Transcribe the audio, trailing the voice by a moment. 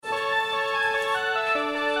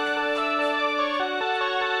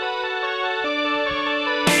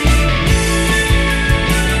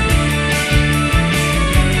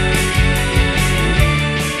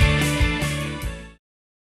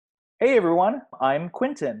everyone, I'm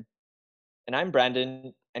Quinton. And I'm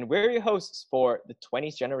Brandon, and we're your hosts for the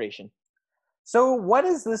 20s generation. So, what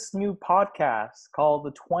is this new podcast called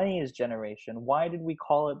the 20s generation? Why did we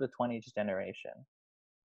call it the 20s generation?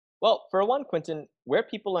 Well, for one, Quinton, we're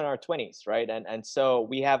people in our 20s, right? And so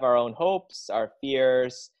we have our own hopes, our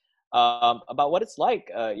fears about what it's like,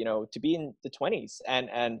 to be in the 20s.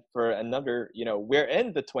 And for another, we're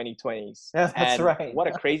in the 2020s. Yeah, that's And right. what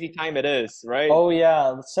a crazy time it is, right? Oh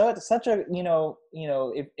yeah, so it's such a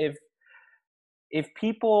if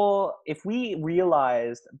we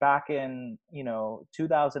realized back in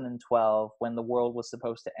 2012 when the world was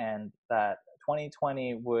supposed to end that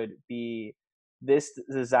 2020 would be this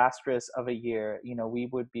disastrous of a year, we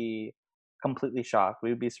would be completely shocked. We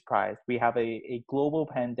would be surprised. We have a global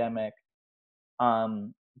pandemic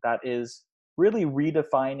that is really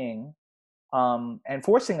redefining and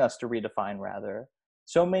forcing us to redefine rather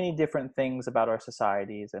so many different things about our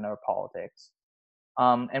societies and our politics.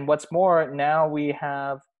 And what's more, now we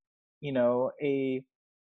have, you know, a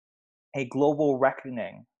a global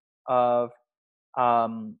reckoning of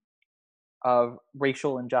um, of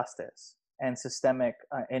racial injustice and systemic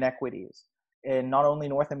inequities in not only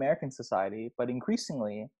North American society but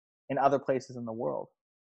increasingly in other places in the world.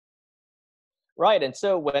 Right. And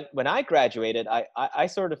so when I graduated, I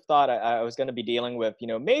sort of thought I was going to be dealing with,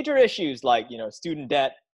 major issues like, student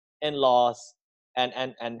debt, in-laws,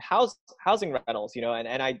 and housing rentals,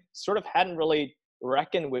 and I sort of hadn't really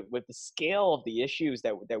reckoned with the scale of the issues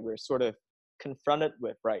that we're sort of confronted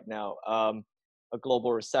with right now. A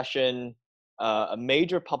global recession, a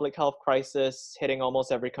major public health crisis hitting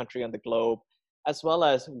almost every country on the globe, as well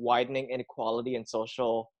as widening inequality and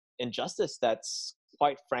social injustice that's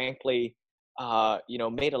quite frankly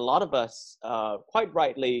made a lot of us quite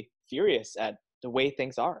rightly furious at the way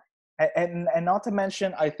things are. And not to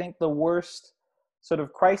mention, I think the worst sort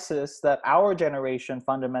of crisis that our generation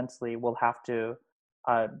fundamentally will have to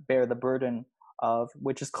bear the burden of,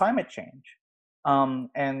 which is climate change. And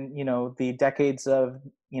the decades of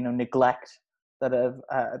neglect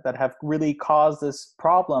that have really caused this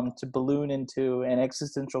problem to balloon into an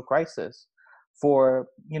existential crisis for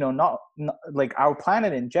not like our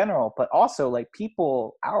planet in general, but also like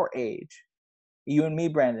people our age, you and me,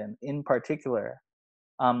 Brandon, in particular.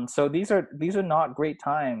 So these are not great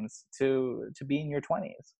times to be in your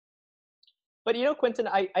 20s. But Quentin,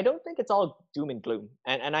 I don't think it's all doom and gloom.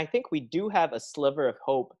 And I think we do have a sliver of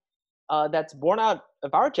hope that's born out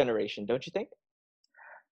of our generation, don't you think?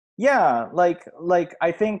 Yeah, like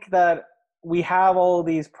I think that we have all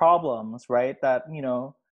these problems, right? That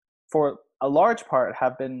for a large part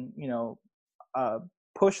have been uh,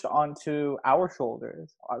 pushed onto our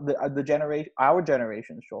shoulders, the generation, our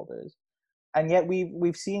generation's shoulders, and yet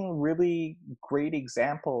we've seen really great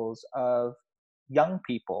examples of young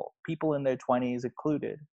people in their 20s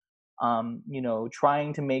included,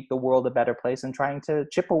 trying to make the world a better place and trying to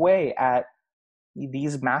chip away at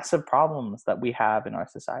these massive problems that we have in our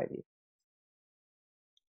society.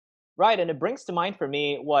 Right, and it brings to mind for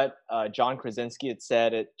me what John Krasinski had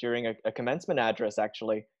said during a commencement address,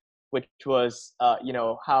 actually, which was,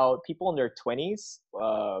 how people in their 20s,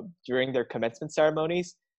 during their commencement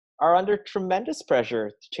ceremonies, are under tremendous pressure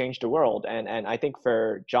to change the world. And I think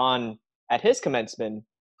for John, at his commencement,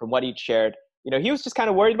 from what he'd shared, he was just kind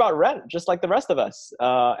of worried about rent, just like the rest of us,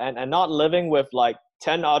 and not living with like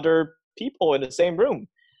 10 other people in the same room.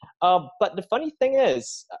 But the funny thing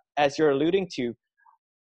is, as you're alluding to,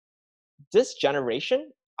 this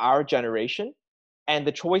generation, our generation, and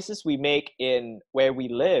the choices we make in where we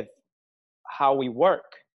live, how we work,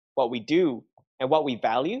 what we do, and what we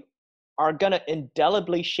value are going to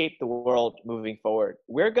indelibly shape the world moving forward.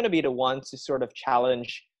 We're going to be the ones to sort of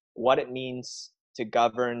challenge what it means to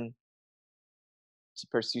govern, to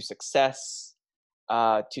pursue success,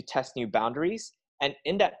 to test new boundaries. And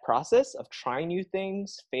in that process of trying new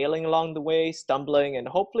things, failing along the way, stumbling, and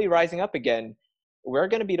hopefully rising up again, we're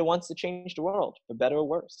going to be the ones to change the world for better or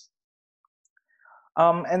worse.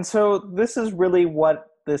 And so this is really what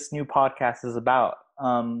this new podcast is about.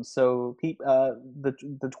 The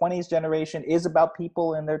 20s generation is about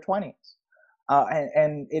people in their 20s.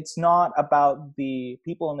 And it's not about the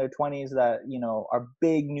people in their 20s that, are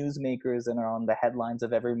big newsmakers and are on the headlines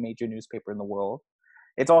of every major newspaper in the world.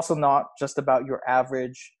 It's also not just about your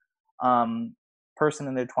average person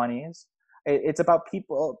in their 20s. It's about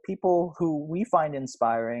people who we find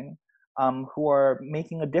inspiring, who are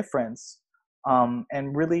making a difference,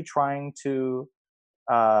 and really trying to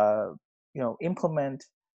implement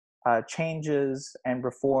changes and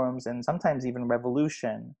reforms and sometimes even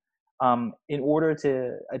revolution, in order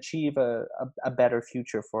to achieve a better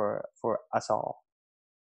future for us all.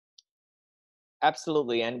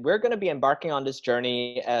 Absolutely. And we're going to be embarking on this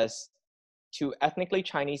journey as two ethnically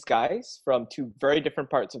Chinese guys from two very different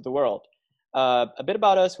parts of the world. A bit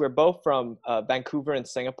about us: we're both from Vancouver and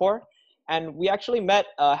Singapore. And we actually met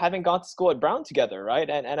having gone to school at Brown together, right?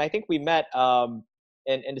 And I think we met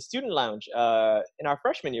in the student lounge in our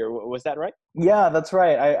freshman year. Was that right? Yeah, that's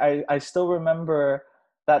right. I still remember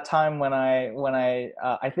that time when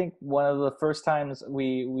I think one of the first times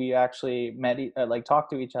we actually met, like talked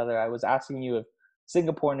to each other. I was asking you if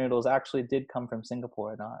Singapore noodles actually did come from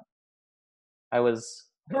Singapore or not. I was,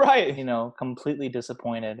 Right. completely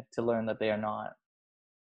disappointed to learn that they are not.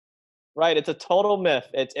 Right. It's a total myth.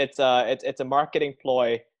 It's a marketing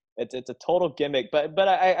ploy. It's a total gimmick. But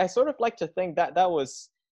I sort of like to think that that was,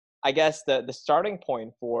 I guess, the starting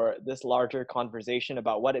point for this larger conversation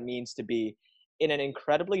about what it means to be in an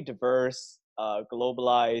incredibly diverse,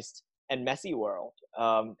 globalized, and messy world,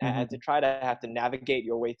 and to try to have to navigate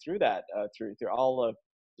your way through that, through all of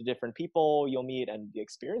the different people you'll meet and the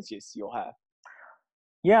experiences you'll have.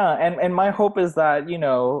 Yeah, and my hope is that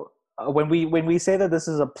when we say that this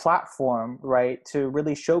is a platform, right, to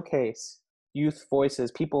really showcase youth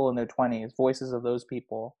voices, people in their 20s, voices of those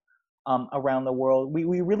people around the world,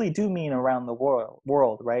 we really do mean around the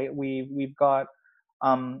world, right? We've got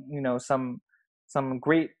some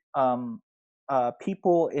great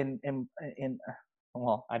people in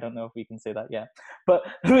well, I don't know if we can say that yet, but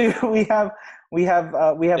we have They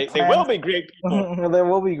will plans. be great people. There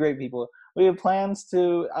will be great people. We have plans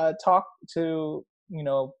to talk to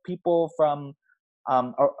people from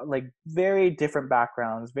like very different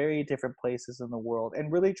backgrounds, very different places in the world, and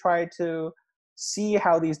really try to see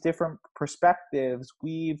how these different perspectives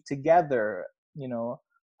weave together,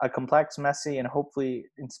 a complex, messy, and hopefully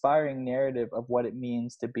inspiring narrative of what it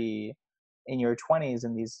means to be in your 20s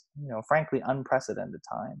in these, frankly, unprecedented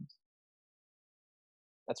times.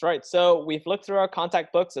 That's right. So we've looked through our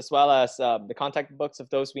contact books as well as the contact books of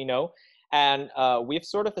those we know. And we've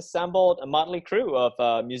sort of assembled a motley crew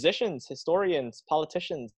of musicians, historians,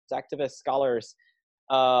 politicians, activists, scholars,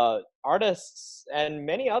 artists, and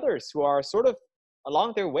many others who are sort of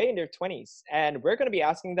along their way in their 20s. And we're going to be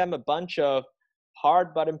asking them a bunch of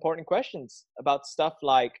hard but important questions about stuff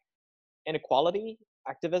like inequality,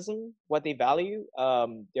 activism, what they value,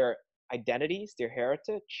 their identities, their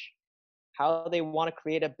heritage, how they want to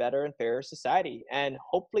create a better and fairer society. And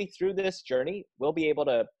hopefully through this journey, we'll be able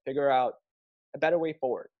to figure out a better way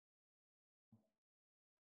forward.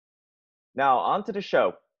 Now, on to the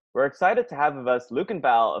show. We're excited to have with us Luke and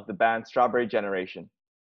Val of the band Strawberry Generation.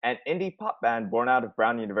 An indie pop band born out of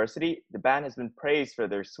Brown University, the band has been praised for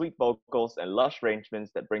their sweet vocals and lush arrangements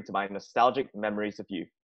that bring to mind nostalgic memories of youth.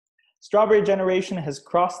 Strawberry Generation has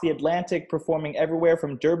crossed the Atlantic, performing everywhere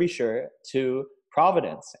from Derbyshire to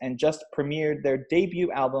Providence, and just premiered their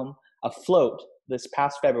debut album, Afloat, this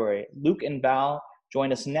past February. Luke and Val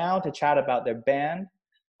join us now to chat about their band,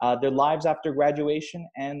 their lives after graduation,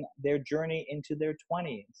 and their journey into their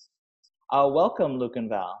 20s. Welcome, Luke and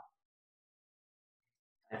Val.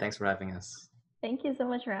 Thanks for having us. Thank you so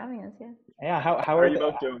much for having us. Yeah, how are you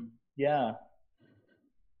both doing? Yeah.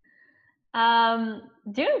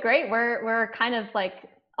 Doing great. We're kind of like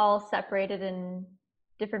all separated in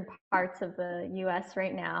different parts of the US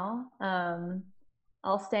right now.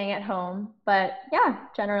 All staying at home, but yeah,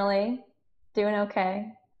 generally doing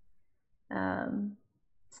okay.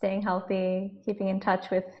 Staying healthy, keeping in touch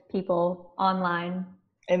with people online.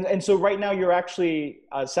 And so right now you're actually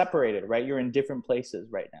separated, right? You're in different places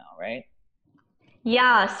right now, right?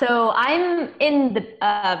 Yeah. So I'm in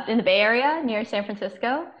the Bay Area near San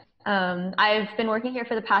Francisco. I've been working here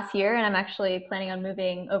for the past year, and I'm actually planning on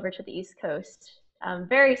moving over to the East Coast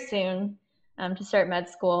very soon to start med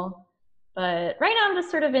school. But right now I'm just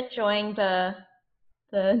sort of enjoying the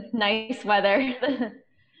nice weather, the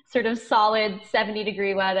sort of solid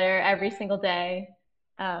 70-degree weather every single day,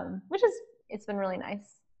 it's been really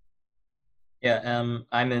nice. Yeah,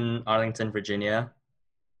 I'm in Arlington, Virginia.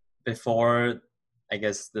 Before, I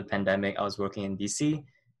guess, the pandemic, I was working in DC.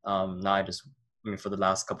 Now for the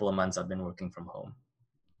last couple of months, I've been working from home.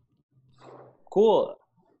 Cool.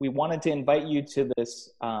 We wanted to invite you to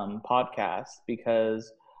this podcast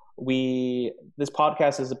because this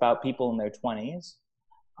podcast is about people in their 20s.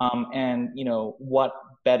 And, what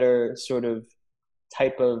better sort of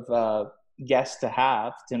type of guest to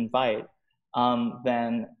have to invite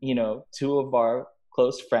than, two of our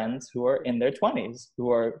close friends who are in their 20s,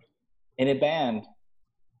 who are in a band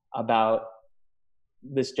about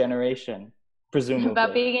this generation, presumably.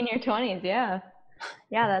 About being in your 20s, yeah.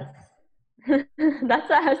 Yeah,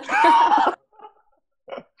 that's us.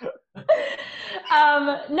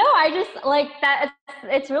 No, I just like that.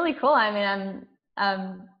 It's really cool. I mean,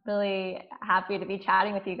 I'm really happy to be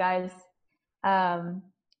chatting with you guys.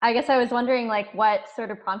 I guess I was wondering, like, what sort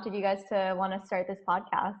of prompted you guys to want to start this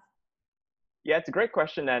podcast? Yeah, it's a great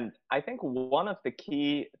question. And I think one of the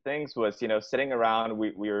key things was, sitting around,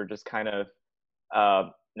 we were just kind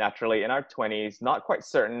of naturally in our 20s, not quite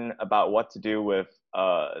certain about what to do with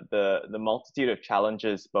the multitude of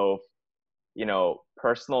challenges, both,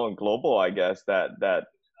 personal and global, I guess, that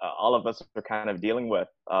all of us are kind of dealing with.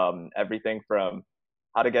 Everything from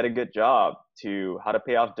how to get a good job to how to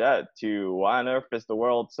pay off debt to why on earth is the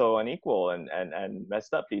world so unequal and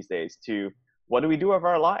messed up these days to what do we do with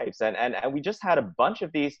our lives? And we just had a bunch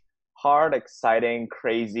of these hard, exciting,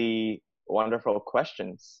 crazy, wonderful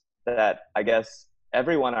questions that I guess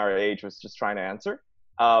everyone our age was just trying to answer.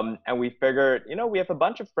 And we figured, we have a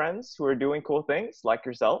bunch of friends who are doing cool things like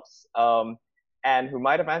yourselves, and who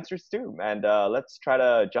might have answers too. And let's try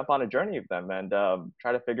to jump on a journey with them and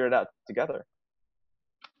try to figure it out together.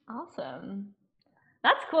 Awesome.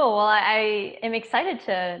 That's cool. Well, I am excited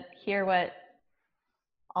to hear what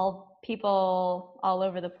all people all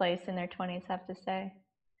over the place in their 20s have to say.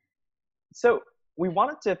 So we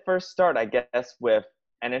wanted to first start, I guess, with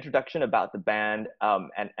an introduction about the band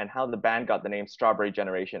and how the band got the name Strawberry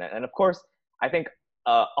Generation. And of course, I think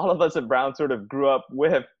all of us at Brown sort of grew up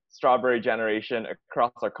with Strawberry Generation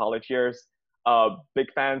across our college years.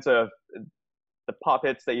 Big fans of the pop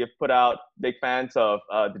hits that you've put out, big fans of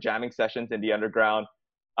the jamming sessions in the underground,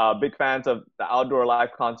 big fans of the outdoor live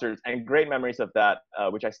concerts, and great memories of that,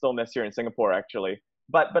 which I still miss here in Singapore, actually.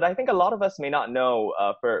 But I think a lot of us may not know,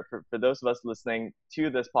 for those of us listening to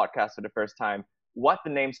this podcast for the first time, what the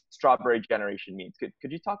name Strawberry Generation means.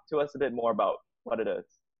 Could you talk to us a bit more about what it is?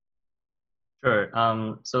 Sure.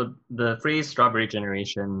 So the phrase Strawberry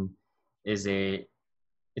Generation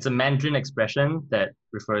it's a Mandarin expression that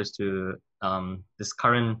refers to the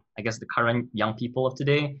current young people of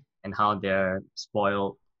today and how they're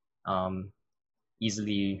spoiled,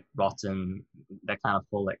 easily rotten, that kind of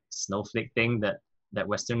whole like snowflake thing that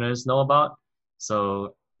Westerners know about.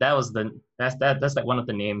 So that's like one of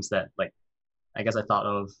the names that like I guess I thought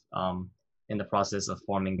of in the process of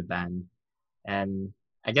forming the band. And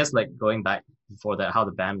I guess like going back before that, how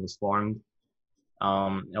the band was formed,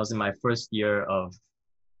 I was in my first year of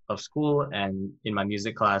school, and in my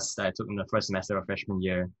music class that I took in the first semester of freshman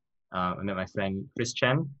year, I met my friend Chris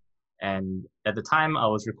Chen, and at the time I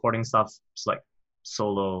was recording stuff just like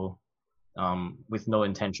solo, with no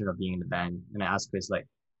intention of being in the band. And I asked Chris like,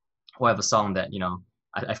 "Oh, I have a song that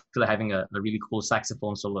I feel like having a really cool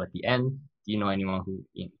saxophone solo at the end. Do you know anyone who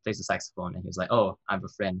plays the saxophone?" And he was like, "Oh, I have a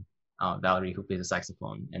friend, Valerie, who plays the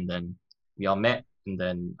saxophone." And then we all met, and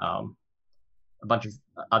then a bunch of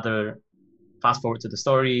other. Fast forward to the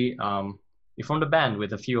story, we formed a band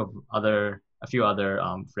with a few other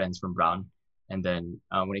friends from Brown, and then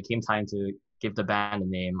when it came time to give the band a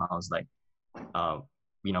name, I was like,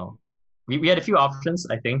 we had a few options,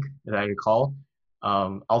 I think, that I recall.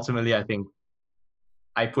 Ultimately, I think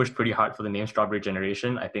I pushed pretty hard for the name Strawberry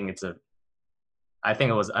Generation. I thought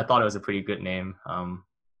it was a pretty good name.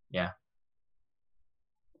 Yeah.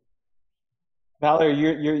 Valerie,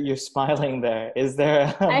 you're smiling there. Is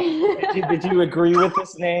there? Did you agree with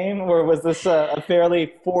this name, or was this a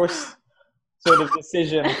fairly forced sort of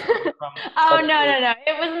decision? Oh no!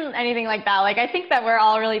 It wasn't anything like that. Like I think that we're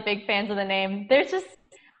all really big fans of the name. There's just,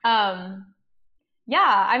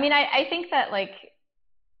 yeah. I mean, I think that like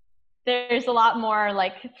there's a lot more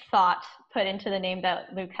like thought put into the name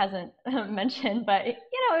that Luke hasn't mentioned, but it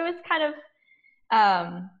was kind of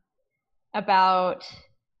about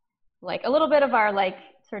like a little bit of our like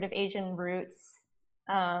sort of Asian roots,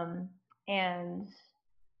 and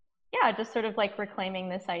yeah, just sort of like reclaiming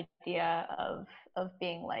this idea of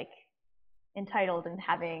being like entitled and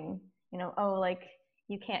having, like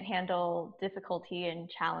you can't handle difficulty and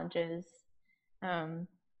challenges. So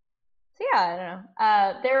yeah,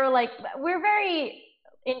 I don't know. We're very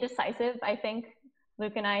indecisive, I think,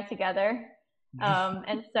 Luke and I together.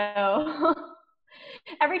 And so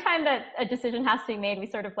every time that a decision has to be made, we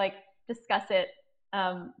sort of like discuss it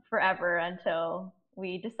forever until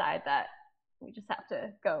we decide that we just have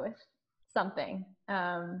to go with something.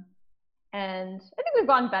 And I think we've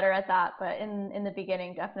gotten better at that, but in the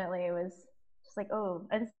beginning, definitely it was just like, oh,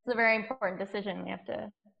 it's a very important decision. We have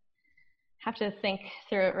to think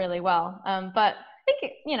through it really well. But I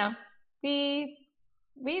think,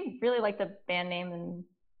 we really like the band name, and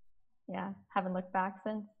yeah, haven't looked back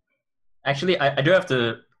since. Actually, I do have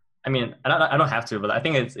to. I mean, I don't have to, but I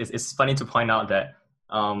think it's funny to point out that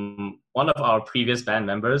one of our previous band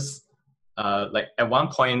members like at one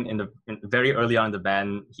point very early on in the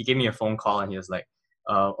band, he gave me a phone call and he was like,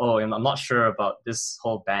 oh, I'm not sure about this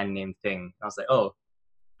whole band name thing. I was like, oh,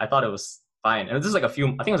 I thought it was fine. And this is like I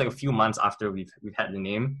think it was like a few months after we've had the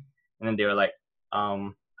name. And then they were like,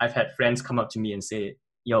 I've had friends come up to me and say,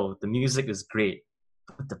 yo, the music is great,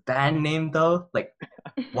 but the band name though, like,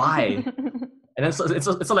 why? And then so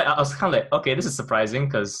like I was kind of like, okay, this is surprising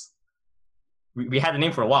because we had the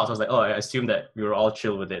name for a while. So I was like, oh, I assumed that we were all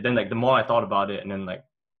chill with it. Then like the more I thought about it, and then like,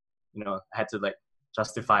 I had to like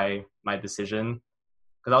justify my decision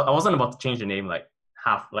because I wasn't about to change the name like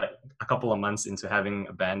a couple of months into having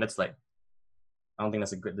a band. That's like, I don't think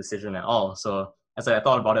that's a good decision at all. So as I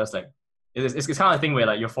thought about it, I was like, it's kind of a thing where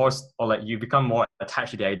like you're forced or like you become more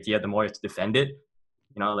attached to the idea the more you have to defend it.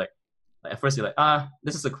 Like at first you're like,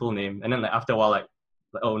 this is a cool name. And then like after a while, like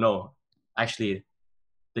oh no, actually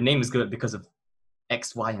the name is good because of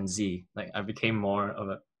X, Y, and Z. Like I became more of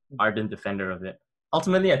an ardent defender of it.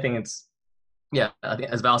 Ultimately, I think I think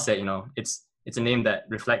as Val said, it's a name that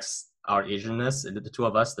reflects our Asianness, the two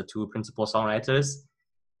of us, the two principal songwriters.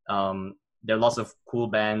 There are lots of cool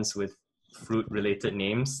bands with fruit-related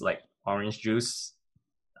names like Orange Juice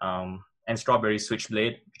and Strawberry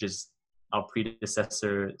Switchblade, which is our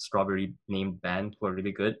predecessor Strawberry named band, who are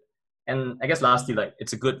really good. And I guess lastly, like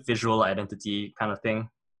it's a good visual identity kind of thing.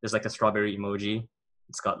 There's like a strawberry emoji.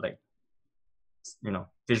 It's got like,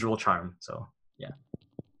 visual charm. So yeah.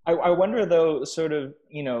 I wonder though, sort of,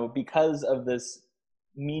 because of this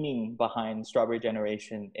meaning behind Strawberry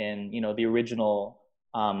Generation in, the original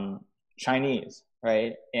Chinese,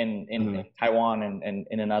 right? In Taiwan and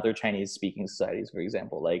in other Chinese speaking societies, for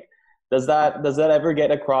example, like, does that ever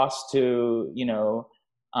get across to, your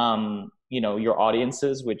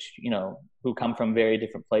audiences, which, who come from very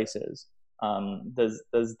different places? Does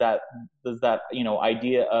that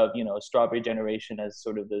idea of, Strawberry Generation as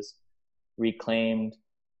sort of this reclaimed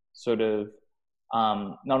sort of,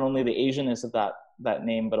 not only the Asianness of that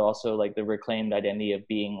name, but also like the reclaimed identity of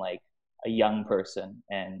being like a young person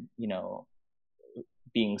and,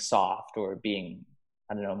 being soft or being,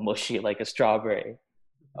 I don't know, mushy like a strawberry.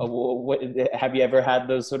 Have you ever had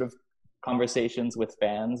those sort of conversations with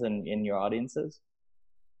fans and in your audiences?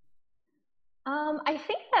 I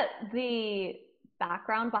think that the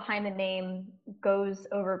background behind the name goes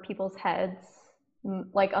over people's heads,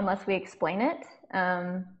 like unless we explain it.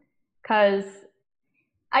 Because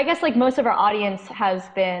I guess like most of our audience has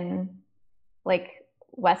been like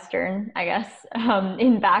Western, I guess,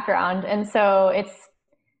 in background. And so it's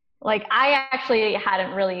like, I actually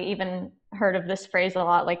hadn't really even heard of this phrase a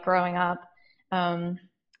lot, like growing up. And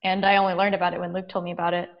I only learned about it when Luke told me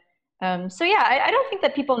about it. So yeah, I don't think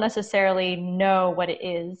that people necessarily know what it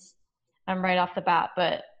is right off the bat,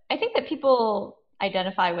 but I think that people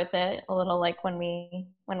identify with it a little, like when we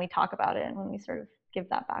talk about it and when we sort of give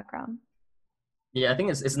that background. Yeah, I think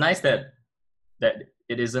it's nice that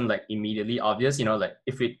it isn't like immediately obvious, like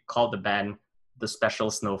if we called the band the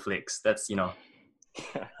Special Snowflakes, that's,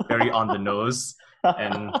 very on the nose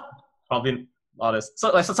and probably honest. So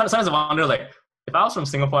like sometimes I wonder, like, if I was from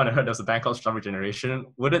Singapore and I heard there was a band called Strawberry Generation,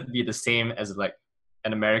 would it be the same as like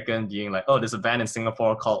an American being like, oh, there's a band in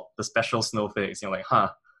Singapore called the Special Snowflakes? You're like,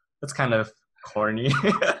 that's kind of corny.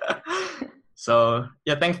 So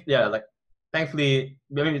yeah, thankfully,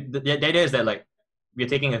 I mean, the idea is that like we're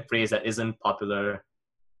taking a phrase that isn't popular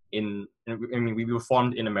we were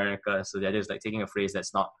formed in America, so the idea is like taking a phrase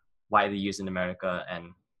that's not widely used in America and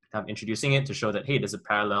kind of introducing it to show that, hey, there's a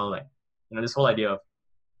parallel, like, this whole idea of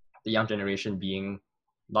the young generation being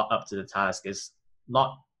not up to the task is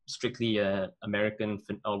not strictly a American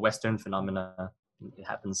or Western phenomena. It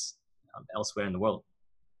happens elsewhere in the world.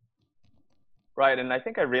 Right, and I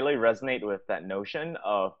think I really resonate with that notion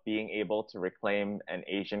of being able to reclaim an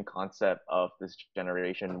Asian concept of this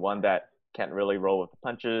generation, one that can't really roll with the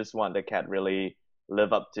punches, one that can't really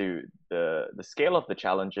live up to the scale of the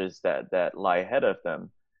challenges that lie ahead of them.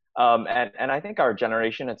 And I think our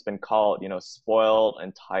generation has been called, spoiled,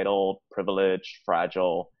 entitled, privileged,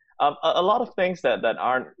 fragile, a lot of things that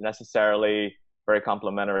aren't necessarily very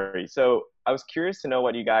complimentary. So I was curious to know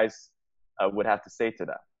what you guys would have to say to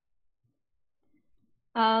that.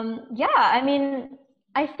 Yeah, I mean,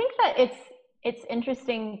 I think that it's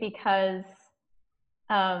interesting because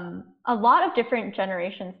a lot of different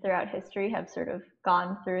generations throughout history have sort of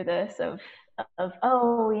gone through this of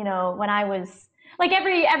when I was like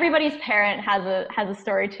everybody's parent has a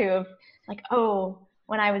story too of like, oh,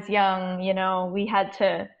 when I was young, we had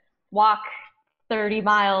to walk 30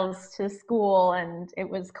 miles to school and it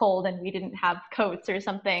was cold and we didn't have coats or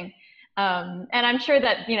something. And I'm sure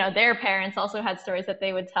that, their parents also had stories that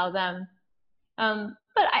they would tell them.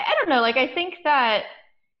 but I don't know. Like, I think that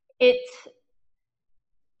it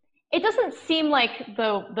it doesn't seem like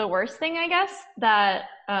the worst thing, I guess, that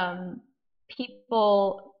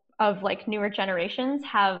people of like newer generations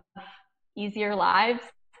have easier lives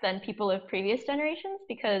than people of previous generations,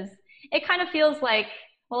 because it kind of feels like,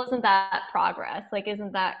 well, isn't that progress? Like,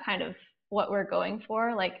 isn't that kind of what we're going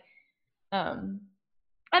for? Like, um,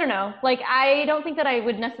 I don't know. Like, I don't think that I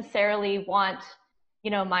would necessarily want,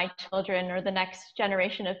 my children or the next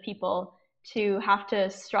generation of people to have to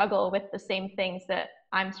struggle with the same things that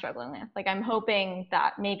I'm struggling with. Like, I'm hoping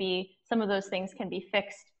that maybe some of those things can be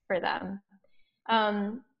fixed for them.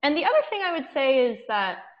 And the other thing I would say is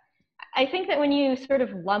that I think that when you sort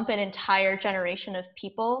of lump an entire generation of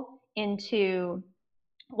people into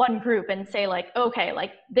one group and say like, okay,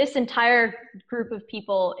 like this entire group of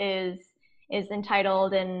people is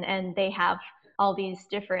entitled, and they have all these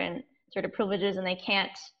different sort of privileges, and they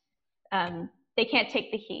can't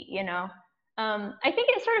take the heat, I think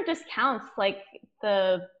it sort of discounts like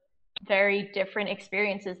the very different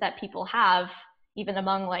experiences that people have, even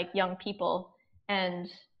among like young people.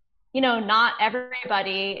 And not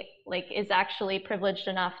everybody like is actually privileged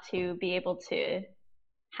enough to be able to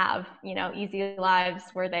have easy lives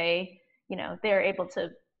where they're able to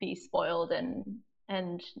be spoiled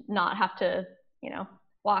and not have to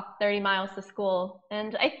walk 30 miles to school.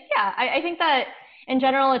 And I think that in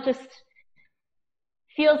general it just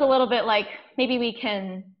feels a little bit like maybe we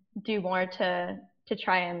can do more to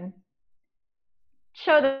try and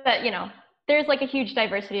show that there's like a huge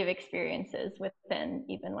diversity of experiences within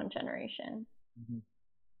even one generation.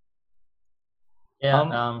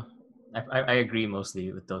 Yeah, I agree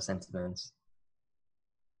mostly with those sentiments.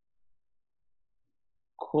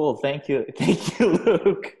 Cool. Thank you. Thank you,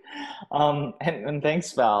 Luke. And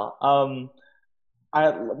thanks, Val.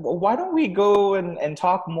 Why don't we go and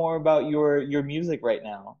talk more about your music right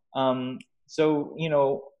now? So,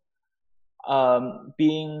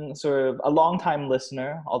 being sort of a longtime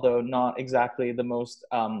listener, although not exactly the most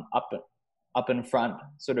up in front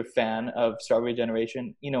sort of fan of Strawberry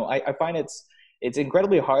Generation, I find it's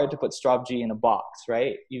incredibly hard to put Strawg in a box,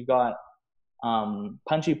 right? You've got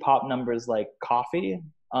punchy pop numbers like Coffee,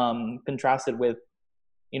 contrasted with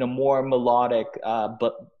more melodic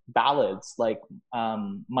but ballads like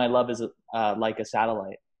My Love Is Like a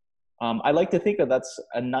Satellite. I like to think that that's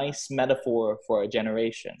a nice metaphor for a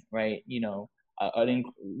generation, right?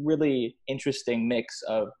 Really interesting mix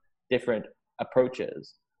of different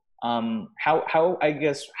approaches. How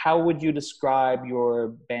would you describe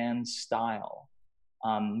your band's style,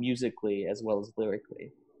 musically as well as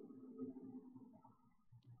lyrically?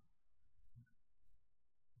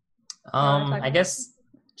 I guess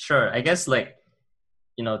sure. I guess like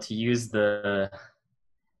to use the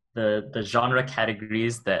genre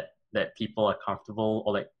categories that people are comfortable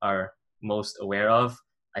or like are most aware of.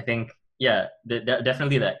 I think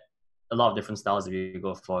definitely that a lot of different styles that we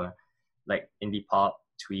go for, like indie pop,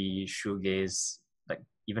 twee, shoegaze, like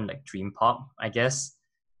even like dream pop. I guess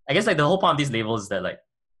like the whole point of these labels is that like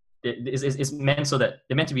it's meant so that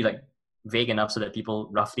they're meant to be like vague enough so that people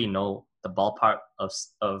roughly know the ballpark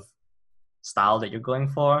of style that you're going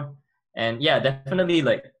for. And yeah, definitely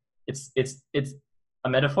like it's a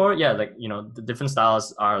metaphor. Yeah, like the different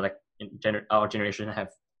styles are like our generation have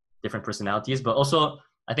different personalities, but also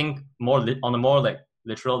I think on a more like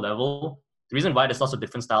literal level, the reason why there's lots of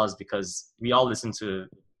different styles is because we all listen to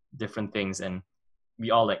different things and we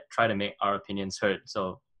all like try to make our opinions heard.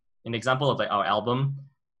 So in the example of like our album,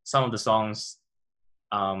 some of the songs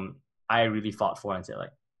I really fought for and said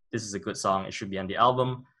like, this is a good song, it should be on the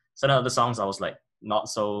album. Some of the songs I was like not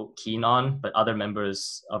so keen on, but other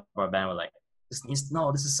members of our band were like, this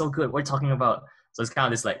is so good, what are you talking about? So it's kind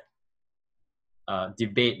of this like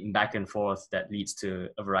debate back and forth that leads to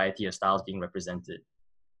a variety of styles being represented.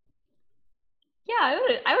 Yeah,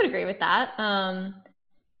 I would agree with that.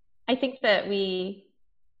 I think that we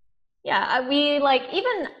like,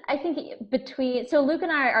 even I think so Luke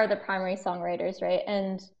and I are the primary songwriters, right?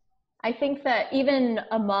 And I think that even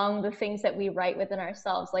among the things that we write within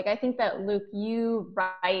ourselves, like I think that Luke, you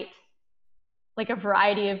write like a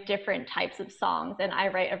variety of different types of songs, and I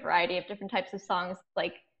write a variety of different types of songs.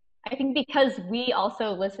 Like I think because we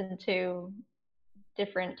also listen to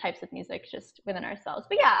different types of music just within ourselves.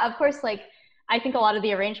 But yeah, of course, like I think a lot of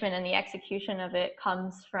the arrangement and the execution of it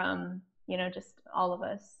comes from, just all of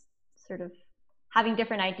us sort of having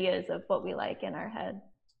different ideas of what we like in our head.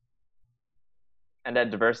 And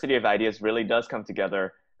that diversity of ideas really does come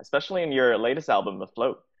together, especially in your latest album,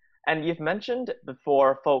 Afloat. And you've mentioned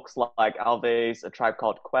before folks like Alves, A Tribe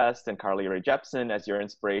Called Quest, and Carly Rae Jepsen as your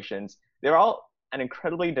inspirations. They're all an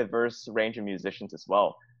incredibly diverse range of musicians as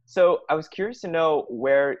well. So I was curious to know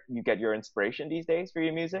where you get your inspiration these days for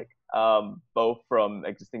your music, both from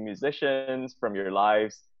existing musicians, from your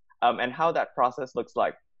lives, and how that process looks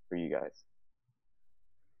like for you guys.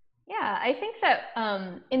 Yeah, I think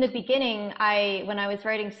that in the beginning, when I was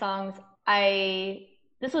writing songs,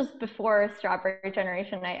 this was before Strawberry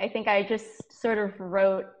Generation. I think I just sort of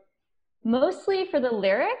wrote mostly for the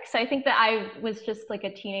lyrics. I think that I was just like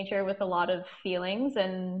a teenager with a lot of feelings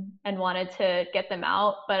and wanted to get them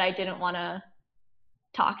out, but I didn't want to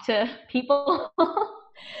talk to people.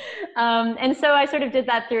 And so I sort of did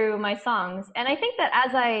that through my songs. And I think that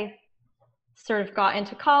as I sort of got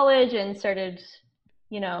into college and started,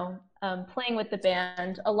 playing with the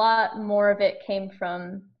band, a lot more of it came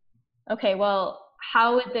from, okay, well,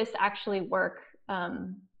 how would this actually work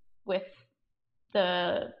with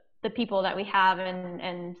the people that we have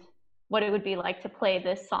and what it would be like to play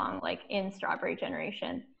this song like in Strawberry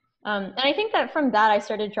Generation. And I think that from that I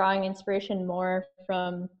started drawing inspiration more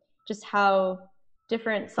from just how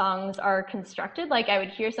different songs are constructed. Like I would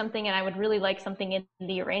hear something and I would really like something in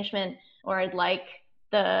the arrangement, or I'd like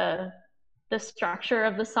the structure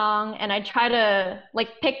of the song, and I try to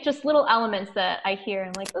like pick just little elements that I hear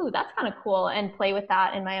and like, ooh, that's kind of cool, and play with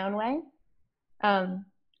that in my own way.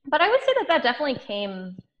 But I would say that definitely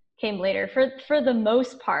came later for the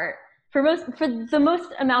most part. For the most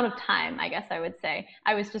amount of time, I guess I would say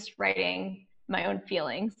I was just writing my own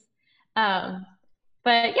feelings.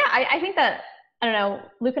 But yeah, I think that, I don't know,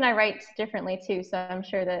 Luke and I write differently too, so I'm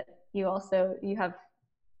sure that you have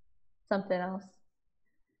something else.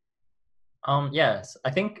 Yes, I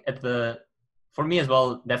think for me as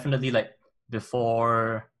well, definitely like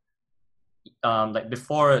before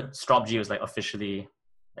Strop G was like officially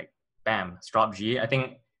like bam, Strop G. I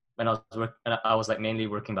think when I was like mainly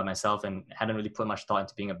working by myself and hadn't really put much thought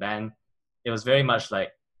into being a band. It was very much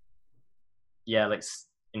like, yeah, like,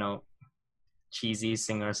 cheesy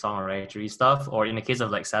singer-songwriter stuff. Or in the case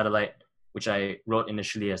of like Satellite, which I wrote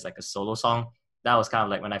initially as like a solo song, that was kind of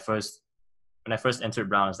like when I first entered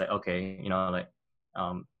Brown, I was like, okay,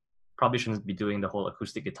 probably shouldn't be doing the whole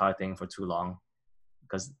acoustic guitar thing for too long,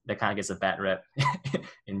 because that kind of gets a bad rep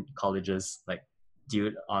in colleges, like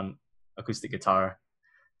dude on acoustic guitar.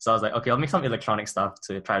 So I was like, okay, I'll make some electronic stuff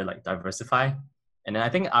to try to like diversify. And then I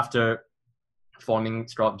think after forming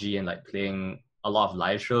Strop G and like playing a lot of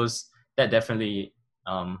live shows, that definitely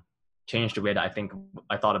changed the way that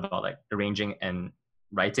I thought about like arranging and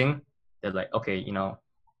writing. That like, okay,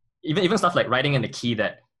 even stuff like writing in the key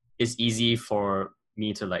that is easy for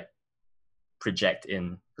me to like project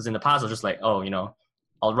in. Because in the past I was just like, oh,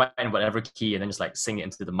 I'll write in whatever key and then just like sing it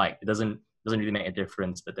into the mic. It doesn't really make a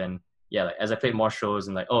difference. But then yeah, like as I played more shows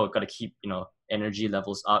and like, oh, gotta keep, energy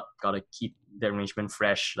levels up, gotta keep the arrangement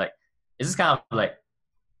fresh. Like it's just kind of like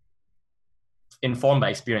informed by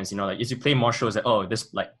experience, like as you play more shows, like, oh,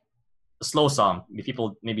 this like a slow song,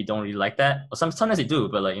 people maybe don't really like that. Or sometimes they do,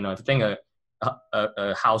 but like, if you think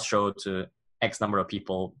a house show to X number of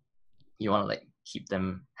people, you want to like keep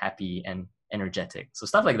them happy and energetic. So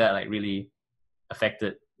stuff like that like really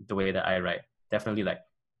affected the way that I write. Definitely like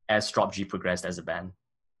as Strop G progressed as a band.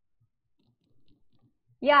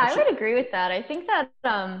 Yeah, I would agree with that. I think that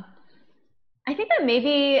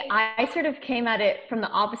maybe I sort of came at it from the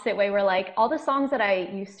opposite way, where like all the songs that I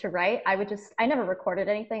used to write, I never recorded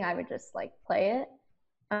anything. I would just like play it,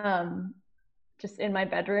 just in my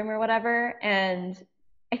bedroom or whatever. And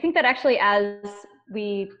I think that actually as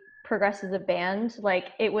we progressed as a band, like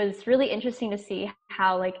it was really interesting to see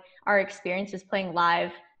how like our experiences playing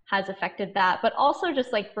live has affected that, but also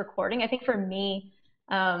just like recording. I think for me,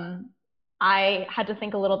 I had to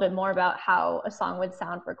think a little bit more about how a song would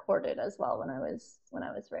sound recorded as well when I was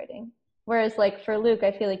writing. Whereas like for Luke,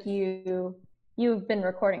 I feel like you've been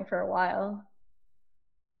recording for a while.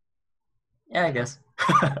 Yeah, I guess.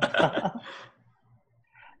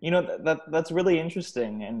 That's really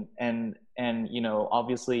interesting, and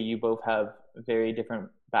obviously you both have very different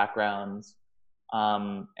backgrounds,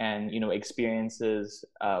 and experiences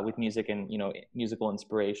with music and musical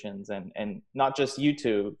inspirations, and not just you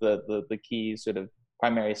two, the key sort of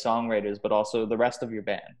primary songwriters, but also the rest of your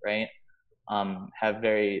band, right? Have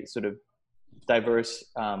very sort of diverse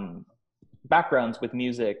backgrounds with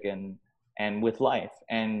music and with life,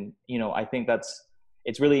 and I think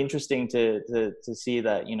it's really interesting to see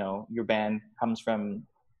that your band comes from,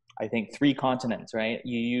 I think, 3 continents, right?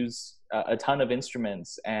 You use a ton of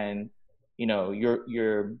instruments, and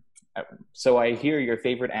so I hear your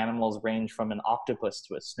favorite animals range from an octopus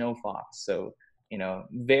to a snow fox. So,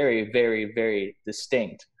 very, very, very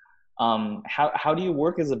distinct. How do you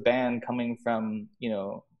work as a band coming from,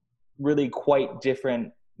 really quite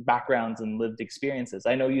different backgrounds and lived experiences.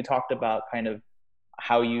 I know you talked about kind of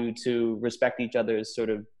how you two respect each other's sort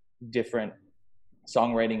of different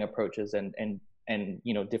songwriting approaches and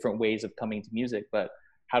you know, different ways of coming to music, but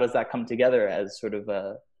how does that come together as sort of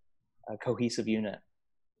a cohesive unit?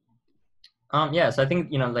 Yeah, so I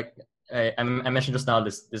think, you know, like I mentioned just now,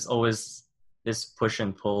 there's always this push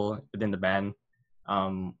and pull within the band.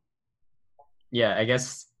 Yeah, I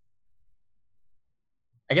guess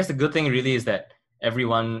the good thing really is that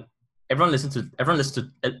everyone listens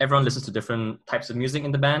to different types of music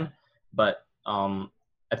in the band, but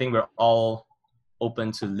I think we're all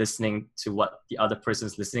open to listening to what the other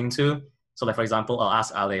person's listening to. So like, for example, I'll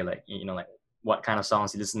ask Ale, like, you know, like what kind of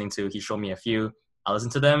songs he's listening to. He showed me a few. I'll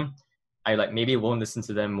listen to them. I like maybe won't listen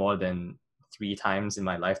to them more than 3 times in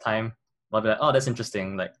my lifetime. I'll be like, oh, that's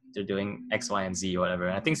interesting. Like they're doing X, Y, and Z or whatever.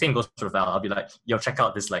 And I think same goes for Val. I'll be like, yo, check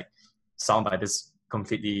out this like song by this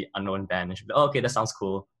completely unknown band. And she'll be like, oh, okay, that sounds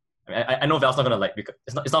cool. I mean, I know Val's not gonna like,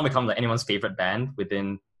 it's not become like anyone's favorite band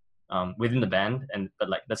within the band, but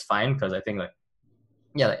like that's fine, because I think like,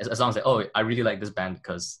 yeah, like, as long as like, oh, I really like this band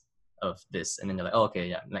because of this, and then you're like, oh, okay,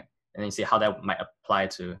 yeah, like, and then you see how that might apply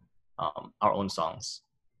to our own songs.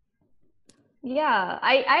 Yeah,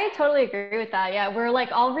 I totally agree with that. Yeah, we're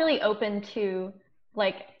like all really open to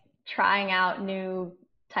like trying out new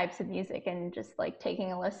types of music and just like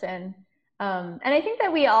taking a listen. And I think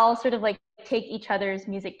that we all sort of like take each other's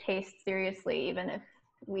music taste seriously, even if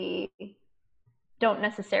we don't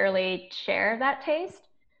necessarily share that taste.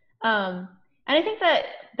 And I think that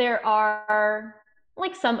there are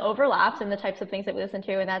like some overlaps in the types of things that we listen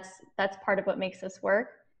to, and that's part of what makes us work.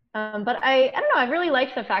 But I don't know, I really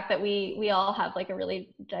like the fact that we all have like a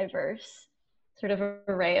really diverse sort of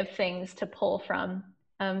array of things to pull from,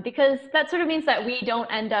 because that sort of means that we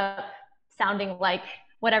don't end up sounding like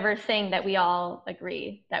whatever thing that we all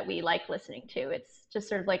agree that we like listening to. It's just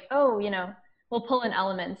sort of like, oh, you know, we'll pull in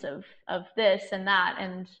elements of this and that,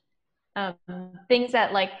 and things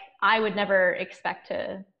that like I would never expect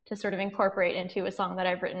to sort of incorporate into a song that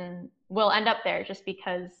I've written will end up there just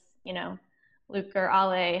because, you know, Luke or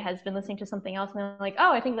Ale has been listening to something else and they're like,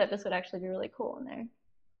 oh, I think that this would actually be really cool in there.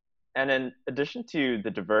 And in addition to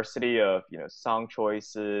the diversity of, you know, song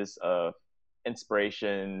choices, of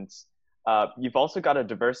inspirations, you've also got a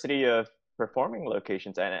diversity of performing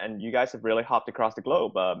locations, and you guys have really hopped across the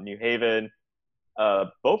globe. New Haven,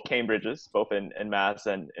 both Cambridges, both in Mass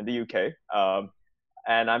and in the UK.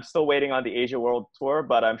 And I'm still waiting on the Asia World Tour,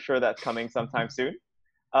 but I'm sure that's coming sometime soon.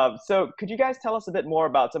 So could you guys tell us a bit more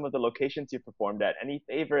about some of the locations you performed at? Any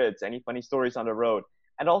favorites, any funny stories on the road?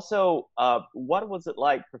 And also, what was it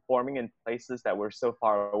like performing in places that were so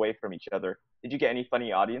far away from each other? Did you get any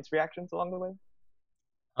funny audience reactions along the way?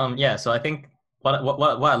 Yeah, so I think what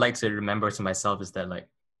I like to remember to myself is that like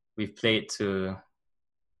we've played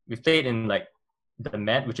in like the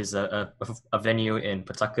Met, which is a venue in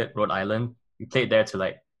Pawtucket, Rhode Island. We played there to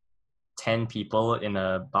like 10 people in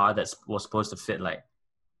a bar that was supposed to fit like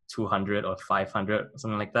 200 or 500 or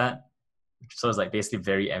something like that. So it's like basically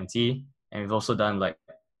very empty. And we've also done like,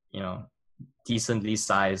 you know, decently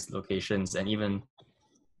sized locations, and even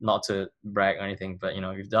not to brag or anything, but you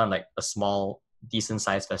know, we've done like a small decent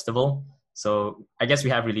sized festival. So I guess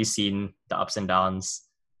we have really seen the ups and downs.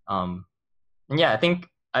 And yeah, I think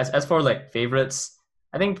as for like favorites,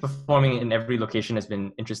 I think performing in every location has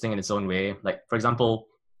been interesting in its own way. Like for example,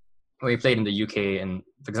 when we played in the UK, and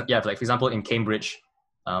for example in Cambridge,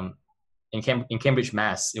 in Cambridge,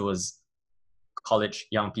 Mass, it was college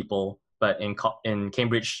young people, but in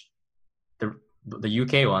Cambridge, the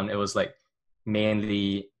UK one, it was like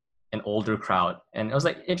mainly an older crowd, and it was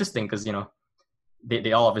like interesting because, you know,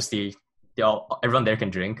 they all obviously everyone there can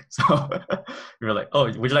drink, so we were like, oh,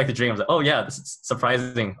 would you like to drink? I was like, oh yeah, this is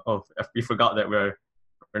surprising. Oh, we forgot that we're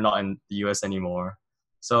not in the US anymore.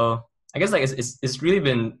 So I guess like it's really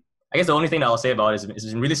been, I guess the only thing that I'll say about it is it's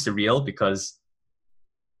been really surreal because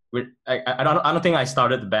I don't think I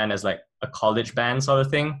started the band as like a college band sort of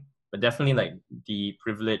thing, but definitely like the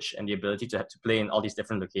privilege and the ability to have to play in all these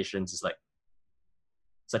different locations is like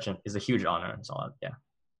is a huge honor. So yeah.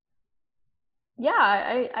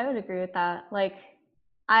 Yeah, I would agree with that. Like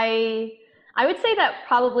I would say that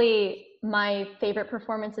probably my favorite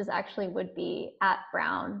performances actually would be at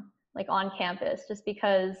Brown, like on campus, just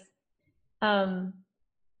because I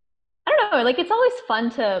don't know, like it's always fun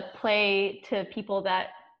to play to people that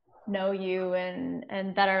know you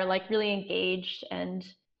and that are like really engaged, and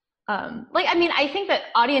like I mean, I think that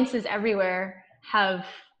audiences everywhere have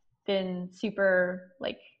been super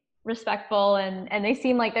like respectful, and they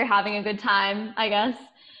seem like they're having a good time, I guess.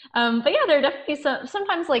 But yeah, there are definitely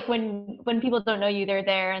sometimes like when people don't know you, they're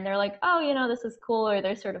there and they're like, oh, this is cool, or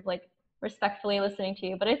they're sort of like respectfully listening to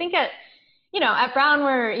you. But I think at Brown,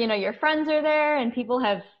 where your friends are there and people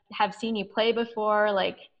have seen you play before,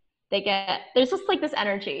 like there's just like this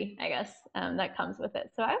energy, I guess, that comes with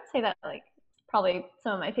it. So I would say that like probably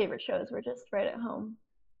some of my favorite shows were just right at home.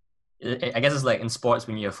 I guess it's like in sports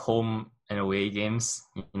when you have home and away games,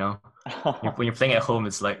 when you're playing at home,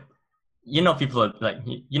 it's like, people are like,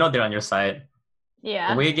 they're on your side.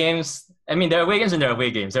 Yeah. Away games, I mean, there are away games and there are away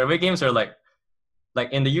games. There are away games where like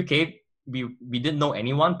in the UK, we didn't know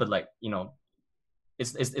anyone, but like,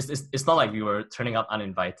 it's not like we were turning up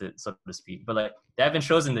uninvited, so to speak. But like there have been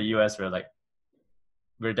shows in the US where like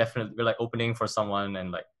we're like opening for someone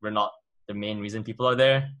and like we're not the main reason people are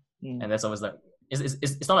there. And that's always like,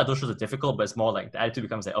 it's not like those shows are difficult, but it's more like the attitude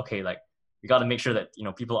becomes like, okay, like we got to make sure that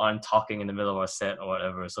people aren't talking in the middle of our set or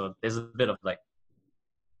whatever. So there's a bit of like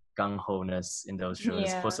gung-ho-ness in those shows,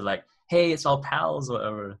 as opposed to like, hey, it's all pals or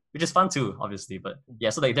whatever, which is fun too, obviously. But yeah,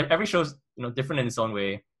 so like every show's different in its own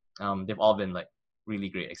way. They've all been like really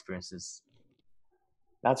great experiences.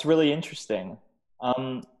 That's really interesting.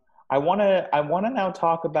 I wanna now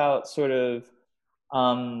talk about sort of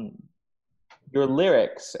your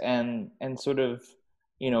lyrics and sort of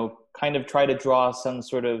kind of try to draw some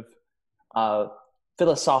sort of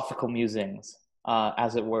philosophical musings,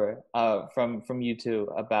 as it were, from you two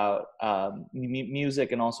about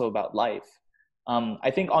music and also about life. I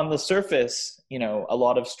think on the surface, a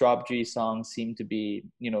lot of Strawberry songs seem to be,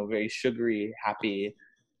 very sugary, happy,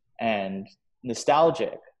 and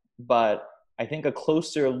nostalgic. But I think a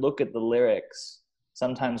closer look at the lyrics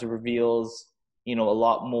sometimes reveals, a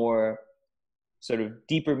lot more sort of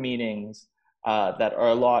deeper meanings that are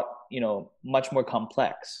a lot, much more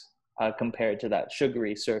complex compared to that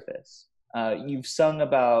sugary surface. You've sung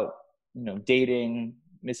about, dating,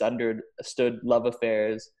 misunderstood love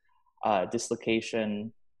affairs,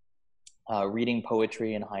 dislocation, reading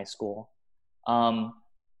poetry in high school.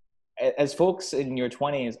 As folks in your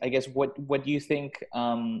 20s, I guess what do you think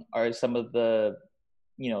are some of the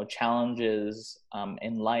challenges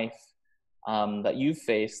in life that you've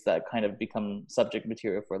faced that kind of become subject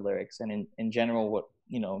material for lyrics, and in general, what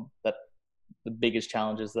that the biggest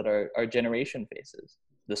challenges that our generation faces,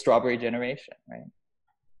 the Strawberry generation, right?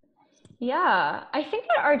 Yeah, I think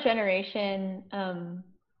that our generation,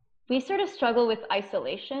 we sort of struggle with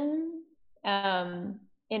isolation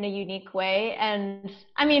in a unique way. And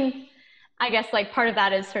I mean, I guess like part of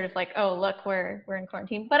that is sort of like, oh, look, we're in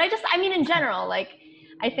quarantine. But I mean, in general, like,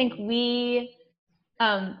 I think we,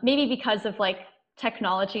 maybe because of like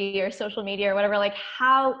technology or social media or whatever, like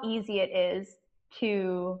how easy it is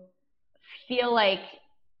to feel like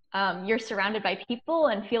you're surrounded by people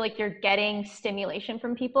and feel like you're getting stimulation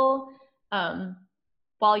from people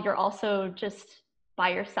while you're also just by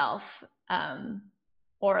yourself.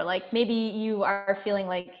 Or like maybe you are feeling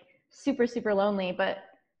like super, super lonely. But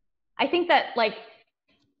I think that like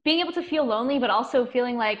being able to feel lonely, but also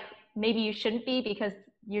feeling like maybe you shouldn't be because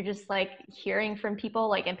you're just like hearing from people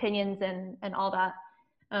like opinions and all that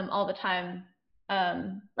all the time.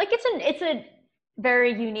 Like it's a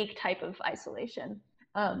very unique type of isolation.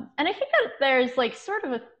 And I think that there's like sort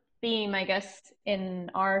of a theme, I guess,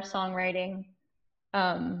 in our songwriting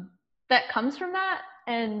that comes from that.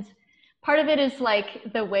 And part of it is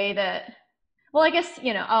like the way that, well, I guess,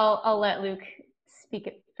 I'll let Luke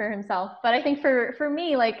speak for himself. But I think for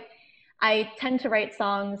me, like I tend to write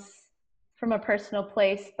songs from a personal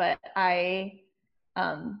place, but I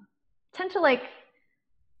tend to like,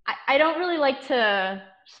 I don't really like to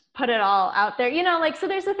put it all out there, like, so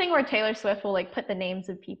there's a thing where Taylor Swift will like put the names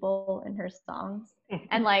of people in her songs.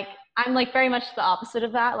 And like, I'm like very much the opposite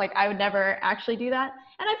of that. Like I would never actually do that.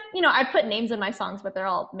 And I put names in my songs, but they're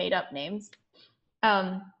all made up names.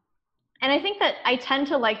 And I think that I tend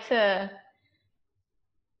to like to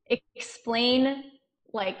explain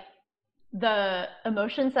like the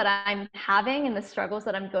emotions that I'm having and the struggles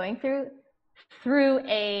that I'm going through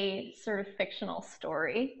a sort of fictional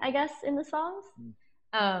story, I guess, in the songs.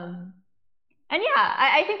 And yeah,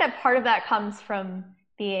 I think that part of that comes from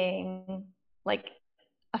being like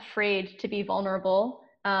afraid to be vulnerable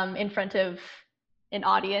in front of an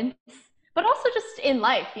audience, but also just in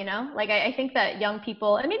life, like I think that young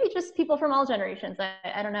people, and maybe just people from all generations,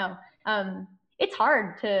 I don't know, it's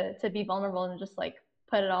hard to be vulnerable and just like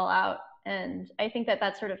put it all out. And I think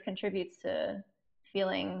that sort of contributes to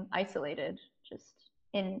feeling isolated just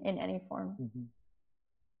in any form. Mm-hmm.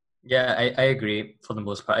 Yeah, I agree for the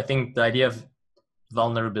most part. I think the idea of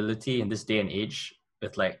vulnerability in this day and age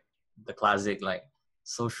with like the classic like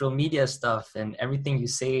social media stuff, and everything you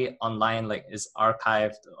say online like is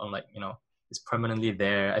archived on, like, is permanently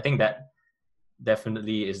there. I think that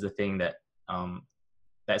definitely is the thing that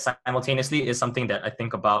that simultaneously is something that I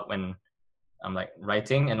think about when I'm like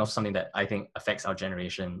writing, and also something that I think affects our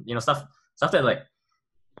generation. Stuff that like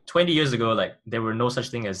 20 years ago, like there were no such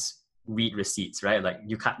thing as read receipts, right? Like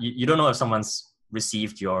you don't know if someone's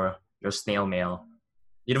received your snail mail.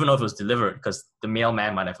 You don't even know if it was delivered because the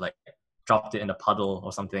mailman might have like dropped it in a puddle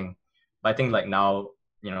or something. But I think like now,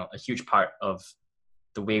 a huge part of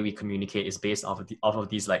the way we communicate is based off of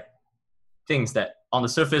these like things that on the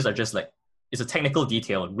surface are just like, it's a technical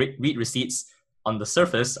detail. Read receipts on the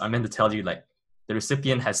surface are meant to tell you like the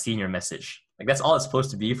recipient has seen your message. Like that's all it's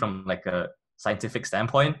supposed to be from like a scientific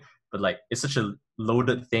standpoint. But like it's such a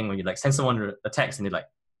loaded thing when you like send someone a text and they like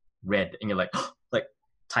read, and you're like, like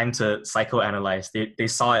time to psychoanalyze. They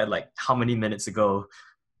saw it like how many minutes ago.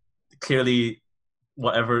 Clearly,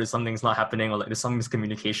 whatever, something's not happening, or like there's some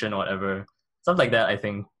miscommunication or whatever. Stuff like that. I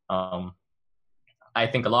think a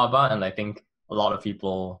lot about, and I think a lot of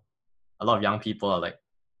young people are like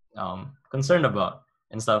concerned about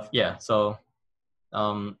and stuff. Yeah. So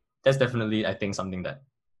that's definitely, I think, something that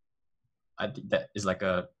that is like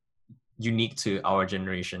a unique to our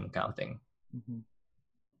generation kind of thing. Mm-hmm.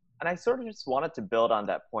 And I sort of just wanted to build on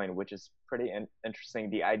that point, which is pretty interesting.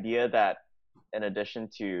 The idea that in addition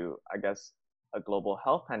to, I guess, a global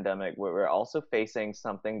health pandemic, we're also facing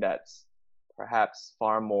something that's perhaps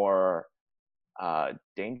far more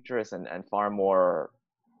dangerous and far more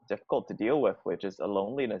difficult to deal with, which is a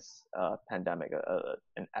loneliness pandemic,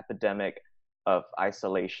 an epidemic of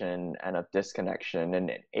isolation and of disconnection, in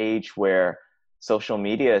an age where social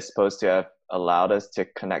media is supposed to have allowed us to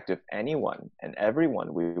connect with anyone and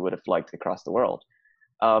everyone we would have liked across the world.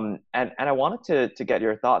 And I wanted to get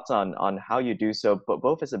your thoughts on how you do so, but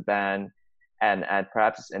both as a band and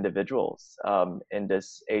perhaps as individuals in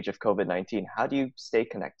this age of COVID-19. How do you stay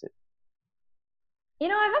connected?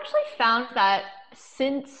 I've actually found that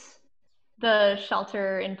since the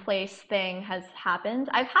shelter in place thing has happened,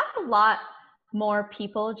 I've had a lot more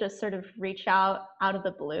people just sort of reach out of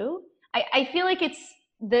the blue. I feel like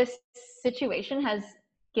this situation has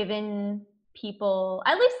given people,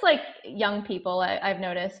 at least like young people, I've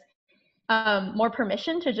noticed, more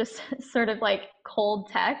permission to just sort of like cold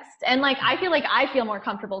text. And like, I feel more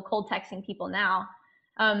comfortable cold texting people now,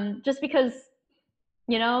 just because,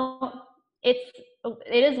 it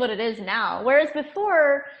is what it is now. Whereas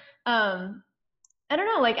before, I don't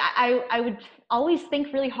know, like I would always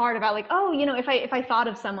think really hard about like, oh, if I thought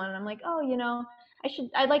of someone and I'm like, oh,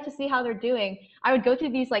 I'd like to see how they're doing. I would go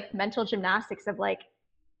through these like mental gymnastics of like,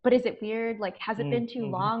 but is it weird? Like, has it been too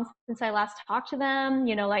long since I last talked to them?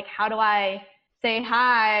 Like, how do I say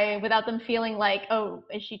hi without them feeling like, oh,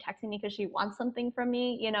 is she texting me because she wants something from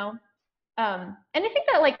me? And I think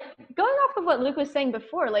that like going off of what Luke was saying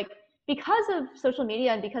before, like because of social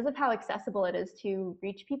media and because of how accessible it is to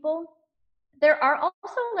reach people, there are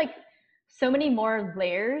also like so many more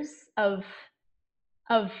layers of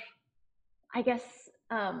I guess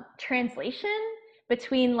translation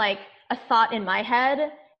between like a thought in my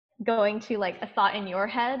head going to like a thought in your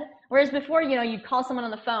head. Whereas before, you'd call someone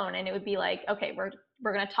on the phone and it would be like, okay, we're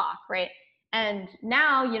gonna talk, right? And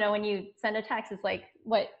now, when you send a text, it's like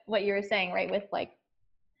what you were saying, right? With like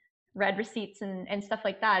read receipts and stuff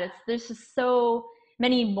like that. There's just so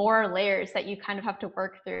many more layers that you kind of have to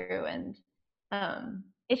work through, and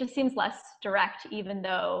it just seems less direct, even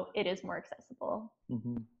though it is more accessible.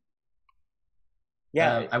 Mm-hmm.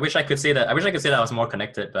 Yeah, I wish I could say that. I was more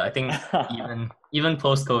connected, but I think even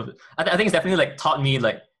post COVID, I think it's definitely like taught me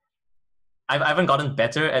like I haven't gotten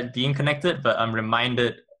better at being connected, but I'm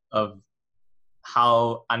reminded of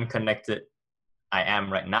how unconnected I am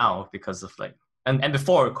right now because of like and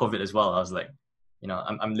before COVID as well. I was like,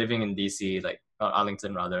 I'm living in DC, like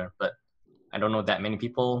Arlington rather, but I don't know that many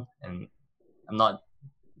people, and I'm not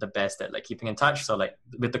the best at like keeping in touch. So like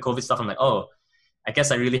with the COVID stuff, I'm like, oh, I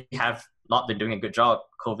guess I really have not been doing a good job,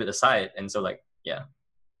 COVID aside. And so like, yeah.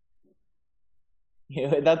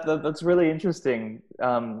 Yeah, that's really interesting,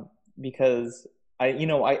 because I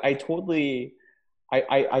totally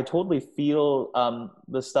feel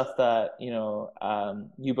the stuff that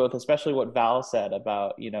you both, especially what Val said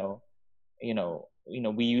about we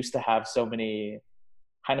used to have so many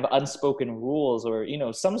kind of unspoken rules or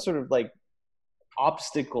some sort of like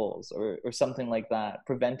obstacles or something like that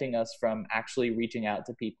preventing us from actually reaching out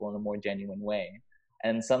to people in a more genuine way.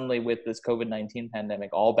 And suddenly with this COVID-19 pandemic,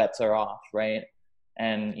 all bets are off, right?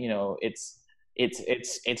 And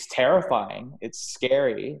it's terrifying, it's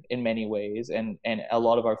scary in many ways, and a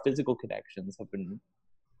lot of our physical connections have been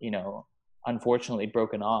unfortunately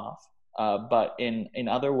broken off. But in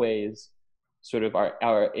other ways, sort of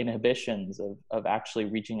our inhibitions of actually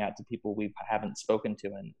reaching out to people we haven't spoken to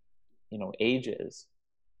in, you know, ages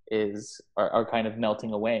are kind of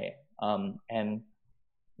melting away. And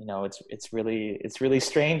you know, it's really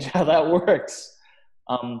strange how that works.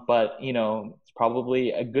 But you know, it's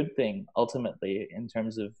probably a good thing ultimately in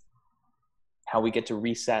terms of how we get to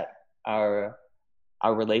reset our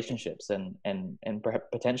relationships and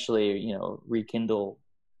potentially, you know, rekindle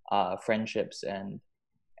friendships and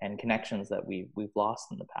connections that we've lost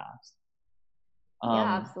in the past.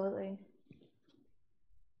 Yeah, absolutely.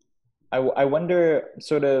 I wonder,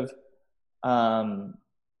 sort of,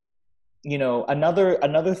 you know,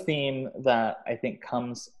 another theme that I think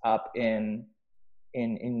comes up in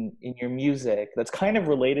your music that's kind of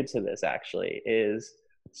related to this actually is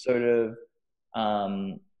sort of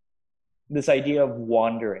this idea of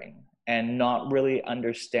wandering and not really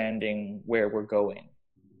understanding where we're going.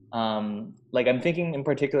 Like I'm thinking in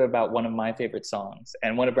particular about one of my favorite songs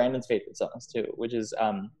and one of Brandon's favorite songs too, which is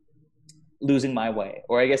Losing My Way,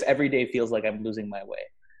 or I guess Every Day Feels Like I'm Losing My Way.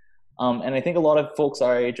 And I think a lot of folks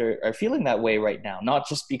our age are feeling that way right now, not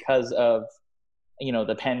just because of, you know,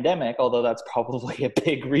 the pandemic, although that's probably a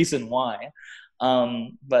big reason why,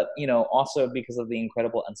 but, you know, also because of the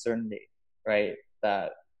incredible uncertainty, right,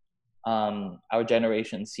 that our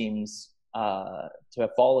generation seems to have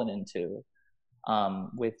fallen into,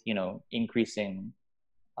 with, you know, increasing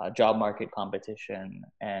job market competition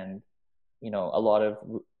and, you know, a lot of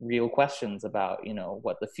real questions about, you know,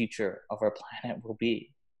 what the future of our planet will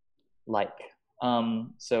be like.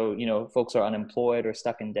 So, you know, folks are unemployed or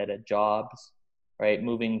stuck in dead-end jobs, right?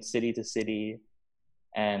 Moving city to city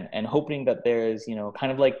and hoping that there's, you know,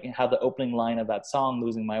 kind of like how the opening line of that song,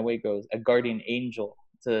 Losing My Way, goes, a guardian angel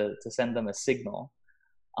to send them a signal.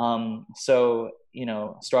 So, you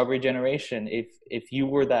know, Strawberry Generation, if you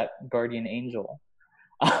were that guardian angel,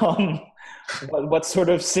 what sort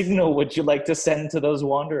of signal would you like to send to those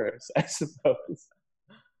wanderers, I suppose?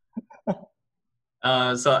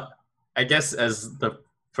 So I guess as the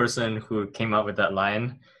person who came up with that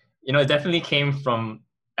line, you know, it definitely came from,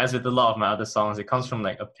 as with a lot of my other songs, it comes from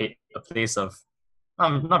like a place of,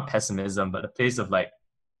 not pessimism, but a place of like,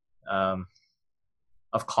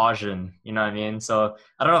 of caution, you know what I mean? So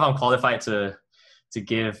I don't know if I'm qualified to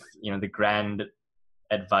give, you know, the grand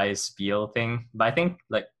advice spiel thing, but I think,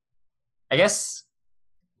 like, I guess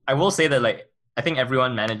I will say that, like, I think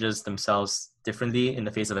everyone manages themselves differently in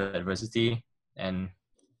the face of adversity. And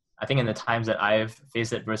I think in the times that I've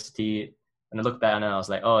faced adversity, when I look back on it, I was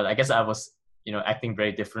like, oh, I guess I was, you know, acting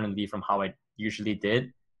very differently from how I usually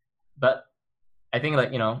did. But I think,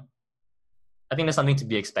 like, you know, I think there's something to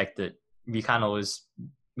be expected. We can't always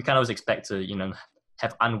expect to, you know,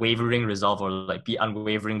 have unwavering resolve or like be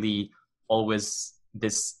unwaveringly always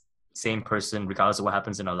this same person regardless of what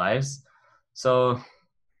happens in our lives. So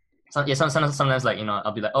sometimes like, you know,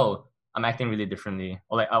 I'll be like, oh, I'm acting really differently,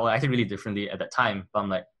 or like I acted really differently at that time, but I'm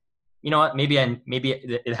like, you know what, maybe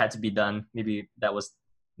it had to be done, maybe that was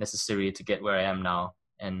necessary to get where I am now.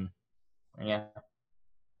 And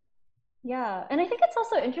yeah, and I think it's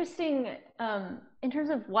also interesting in terms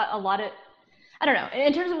of what a lot of, I don't know,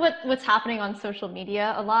 in terms of what's happening on social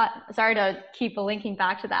media a lot. Sorry to keep linking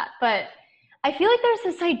back to that, but I feel like there's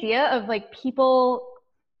this idea of like people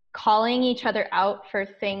calling each other out for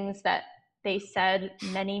things that they said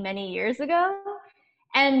many, many years ago.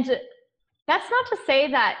 And that's not to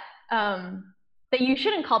say that that you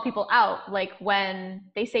shouldn't call people out, like when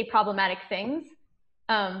they say problematic things.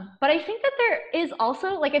 But I think that there is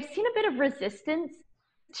also, like, I've seen a bit of resistance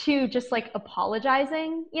to just like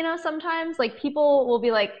apologizing, you know, sometimes like people will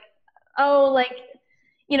be like, oh, like,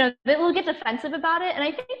 you know, they'll get defensive about it. And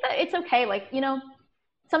I think that it's okay. Like, you know,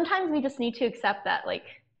 sometimes we just need to accept that, like,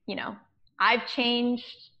 you know, I've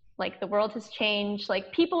changed, like the world has changed,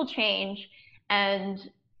 like people change. And,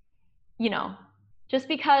 you know, just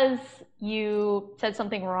because you said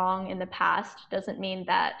something wrong in the past doesn't mean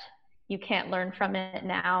that you can't learn from it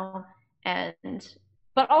now.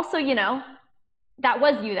 But also, you know, that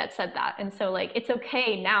was you that said that. And so like, it's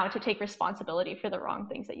okay now to take responsibility for the wrong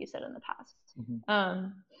things that you said in the past. Mm-hmm.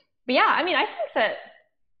 But yeah, I mean, I think that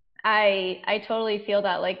I totally feel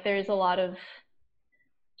that, like, there's a lot of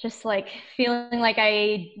just like feeling like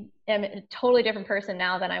I am a totally different person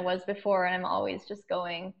now than I was before. And I'm always just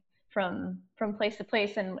going from place to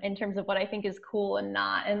place and in terms of what I think is cool and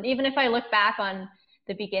not. And even if I look back on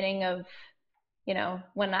the beginning of, you know,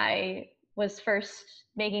 when I was first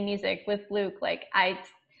making music with Luke, like I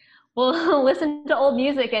will listen to old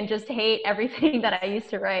music and just hate everything that I used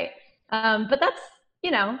to write. But that's,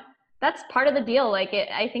 you know, that's part of the deal. Like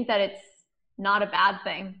I think that not a bad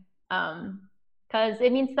thing, because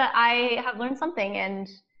it means that I have learned something and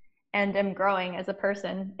am growing as a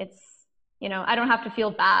person. It's, you know, I don't have to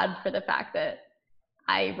feel bad for the fact that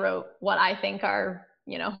I wrote what I think are,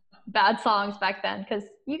 you know, bad songs back then, because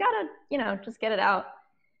you gotta, you know, just get it out.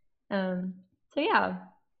 So yeah.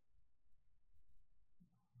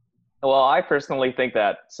 Well, I personally think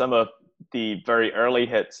that some of the very early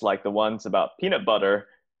hits, like the ones about peanut butter,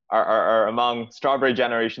 are among Strawberry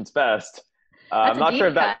Generation's best. That's I'm not sure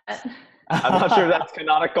if cut. I'm not sure if that's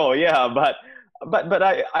canonical. Yeah, but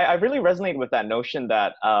I really resonate with that notion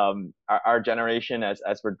that our generation, as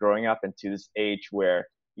we're growing up into this age where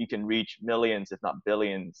you can reach millions, if not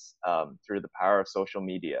billions, through the power of social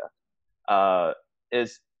media,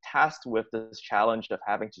 is tasked with this challenge of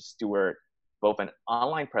having to steward both an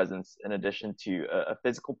online presence in addition to a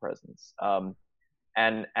physical presence.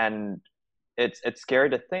 And it's scary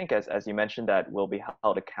to think, as you mentioned, that we'll be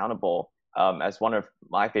held accountable. As one of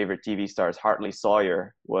my favorite TV stars, Hartley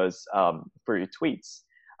Sawyer, was for your tweets.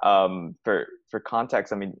 For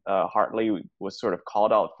context, I mean, Hartley was sort of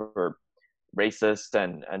called out for racist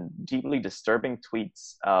and deeply disturbing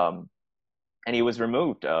tweets, and he was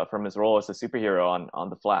removed from his role as a superhero on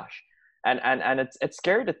The Flash. And it's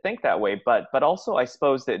scary to think that way, but also I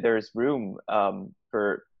suppose that there's room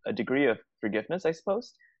for a degree of forgiveness, I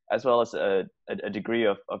suppose, as well as a degree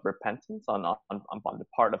of repentance on the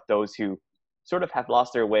part of those who sort of have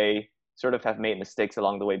lost their way, sort of have made mistakes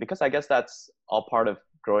along the way, because I guess that's all part of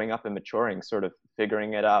growing up and maturing, sort of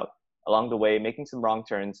figuring it out along the way, making some wrong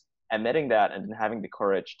turns, admitting that, and then having the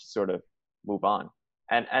courage to sort of move on.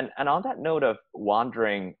 And on that note of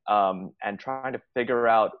wandering and trying to figure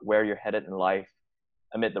out where you're headed in life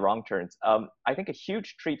amid the wrong turns, I think a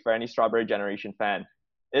huge treat for any Strawberry Generation fan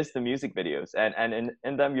is the music videos. And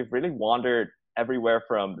in them, you've really wandered everywhere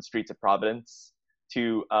from the streets of Providence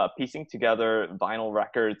to piecing together vinyl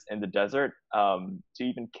records in the desert, to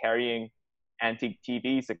even carrying antique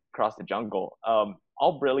TVs across the jungle.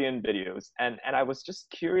 All brilliant videos. And I was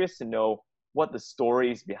just curious to know what the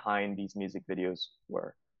stories behind these music videos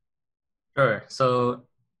were. Sure. So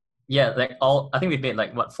yeah, like I think we've made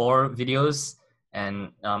like 4 videos,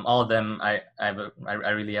 and all of them I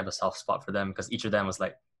really have a soft spot for them, because each of them was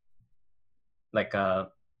like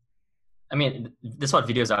I mean, this is what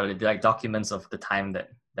videos are. They're like documents of the time that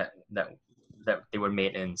they were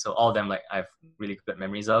made in. So all of them, like, I have really good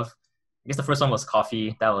memories of. I guess the first one was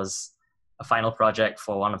Coffee. That was a final project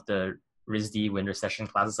for one of the RISD winter session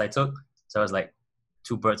classes I took. So it was like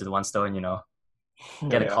 2 birds with 1 stone, you know,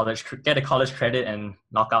 get a college credit and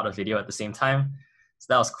knock out a video at the same time. So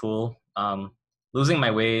that was cool. Losing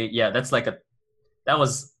My Way, yeah, that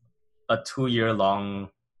was a 2-year-long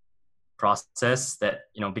process that,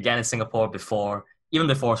 you know, began in Singapore even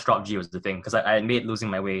before Strop G was the thing, because I made Losing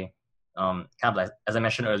My Way kind of like, as I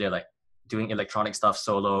mentioned earlier, like doing electronic stuff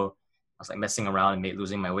solo. I was like messing around and made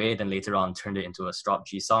Losing My Way, then later on turned it into a Strop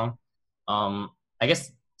G song. I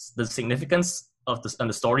guess the significance of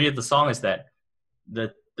the story of the song is that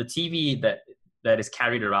the TV that is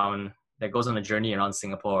carried around, that goes on a journey around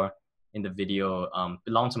Singapore in the video,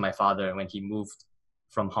 belonged to my father when he moved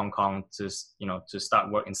from Hong Kong to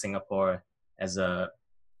start work in Singapore as a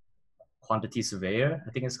quantity surveyor,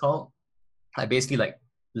 I think it's called. Like basically like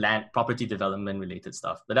land property development related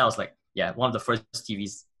stuff. But that was like, yeah, one of the first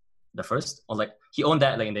TVs, he owned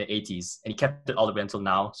that like in the 80s, and he kept it all the way until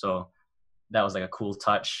now. So that was like a cool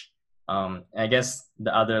touch. And I guess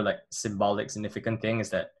the other like symbolic significant thing is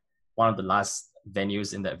that one of the last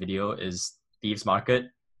venues in that video is Thieves Market,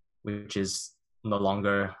 which is no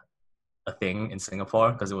longer a thing in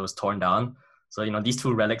Singapore because it was torn down. So, you know, these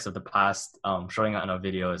 2 relics of the past showing up in our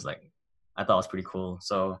video is like, I thought it was pretty cool.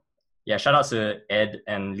 So yeah, shout out to Ed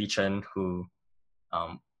and Lee Chen, who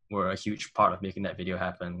were a huge part of making that video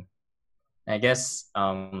happen. And I guess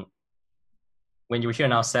When You Were Here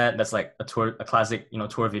Now Sad, that's like a classic, you know,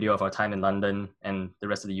 tour video of our time in London and the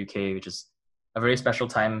rest of the UK, which is a very special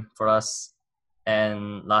time for us.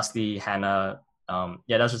 And lastly, Hannah,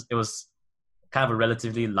 it was kind of a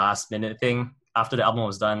relatively last minute thing. After the album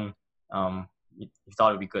was done, we thought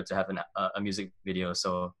it would be good to have a music video.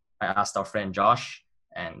 So I asked our friend Josh,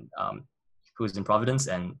 and who's in Providence,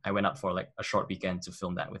 and I went up for like a short weekend to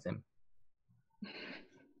film that with him.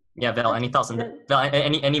 Yeah, Val, any thoughts on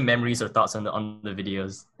any memories or thoughts on the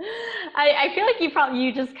videos? I feel like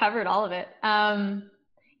you just covered all of it.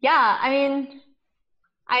 Yeah, I mean,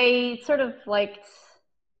 I sort of liked,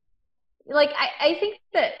 like, I think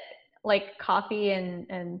that like Coffee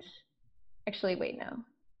and actually, wait, no.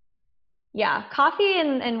 Yeah, Coffee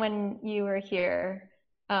and When You Were Here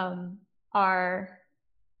are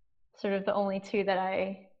sort of the only 2 that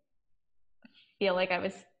I feel like I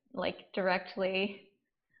was like directly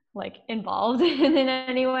like involved in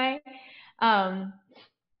any way.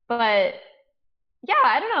 But yeah,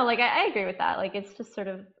 I don't know. Like I agree with that. Like it's just sort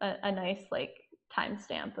of a nice like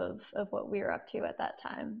timestamp of what we were up to at that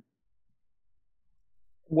time.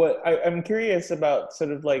 What I'm curious about,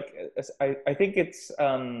 sort of like, I think it's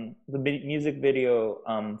the music video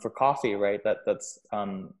for Coffee, right? That's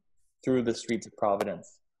through the streets of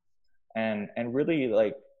Providence, and really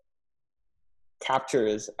like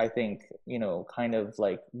captures, I think, kind of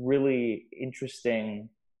like really interesting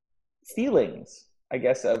feelings, I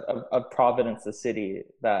guess, of Providence, the city,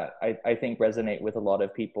 that I think resonate with a lot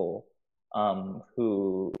of people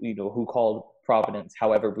who called Providence,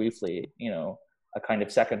 however briefly, a kind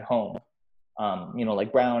of second home,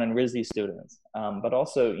 like Brown and RISD students, but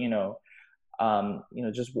also,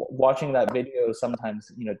 just watching that video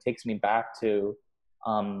sometimes, takes me back to,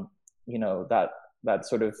 that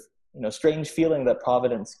sort of, strange feeling that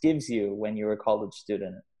Providence gives you when you're a college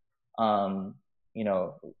student.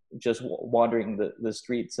 Just wandering the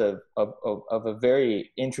streets of a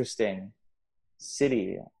very interesting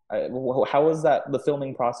city. How was that, the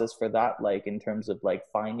filming process for that, like, in terms of like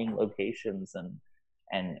finding locations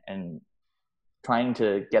and trying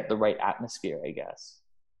to get the right atmosphere, I guess,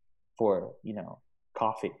 for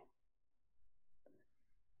Coffee?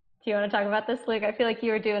 Do you want to talk about this, Luke? I feel like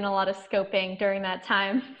you were doing a lot of scoping during that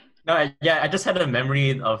time. No, I just had a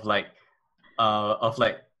memory of like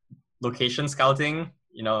location scouting,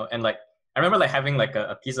 and like I remember like having like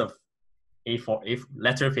a piece of A4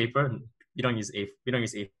 letter paper. We don't use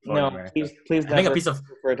A4 No, in America. please having never a piece of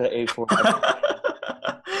refer to A4.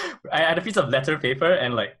 I had a piece of letter paper,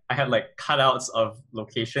 and like I had like cutouts of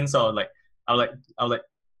locations. So I would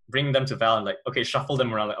bring them to Val and like, okay, shuffle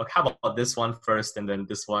them around. Like, okay, how about this one first, and then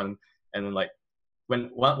this one, and then like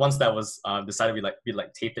once that was decided, we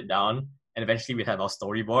tape it down, and eventually we'd have our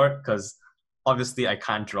storyboard, because obviously I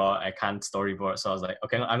can't draw, I can't storyboard. So I was like,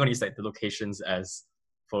 okay, I'm gonna use like the locations as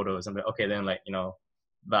photos. I'm like, okay, then like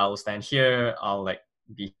Val will stand here, I'll like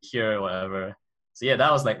be here or whatever. So yeah,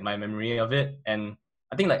 that was like my memory of it. And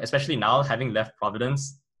I think like especially now, having left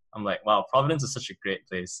Providence, I'm like, wow, Providence is such a great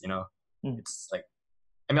place. It's like,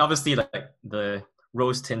 I mean, obviously like the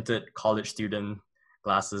rose tinted college student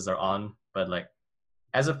glasses are on, but like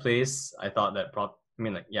as a place, I thought that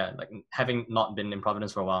having not been in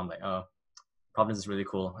Providence for a while, I'm like, oh, Providence is really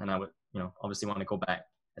cool, and I would obviously want to go back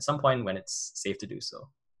at some point when it's safe to do so.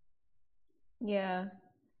 Yeah,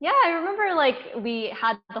 I remember like we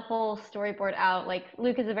had the whole storyboard out. Like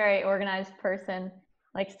Luke is a very organized person,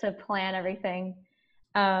 likes to plan everything,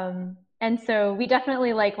 and so we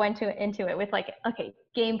definitely like went into it with like, okay,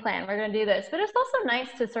 game plan, we're gonna do this. But it's also nice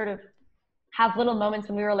to sort of have little moments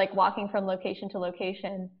when we were like walking from location to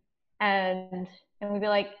location, and we'd be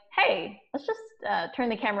like, hey, let's just turn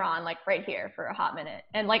the camera on like right here for a hot minute.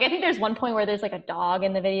 And like I think there's one point where there's like a dog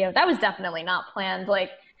in the video. That was definitely not planned. Like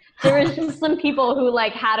there was just some people who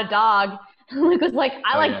like had a dog. Luke was like,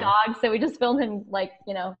 I like dogs, so we just filmed him like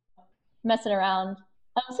messing around.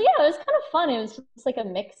 So yeah, it was kind of fun. It was just like a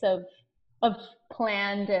mix of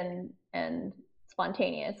planned and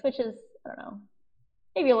spontaneous, which is, I don't know,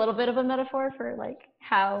 maybe a little bit of a metaphor for like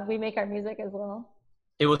how we make our music as well.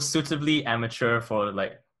 It was suitably amateur for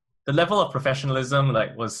like the level of professionalism,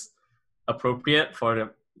 like was appropriate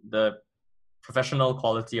for the professional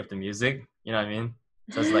quality of the music. You know what I mean?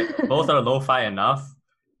 So it's like both are lo-fi enough.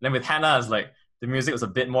 And then with Hannah, it's like the music was a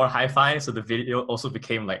bit more hi-fi, so the video also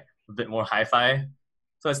became like a bit more hi-fi.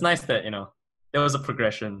 So it's nice that there was a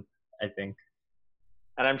progression, I think.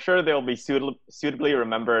 And I'm sure they'll be suitably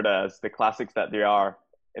remembered as the classics that they are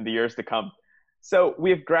in the years to come. So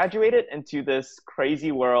we've graduated into this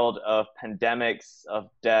crazy world of pandemics, of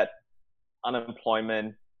debt,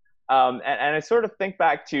 unemployment. And I sort of think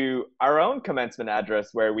back to our own commencement address,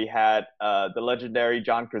 where we had the legendary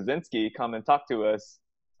John Krasinski come and talk to us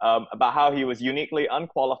about how he was uniquely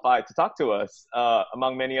unqualified to talk to us,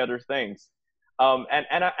 among many other things.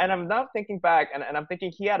 And I'm now thinking back, and I'm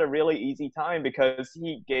thinking he had a really easy time because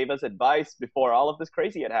he gave us advice before all of this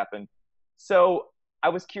crazy had happened. So I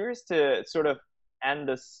was curious to sort of end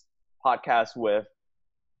this podcast with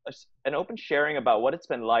an open sharing about what it's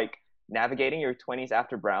been like navigating your 20s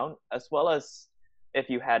after Brown, as well as if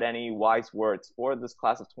you had any wise words for this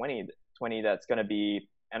class of 2020 that's going to be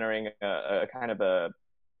entering a kind of a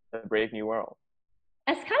brave new world.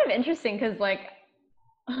 It's kind of interesting because like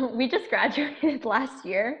we just graduated last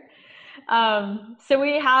year. So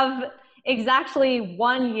we have exactly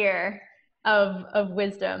 1 year of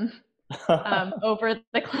wisdom over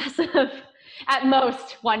the class of, at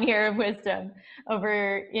most 1 year of wisdom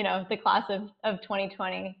over, the class of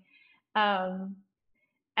 2020.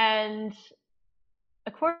 And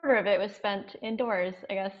a quarter of it was spent indoors,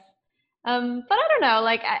 I guess. But I don't know,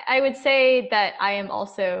 like I would say that I am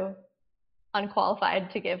also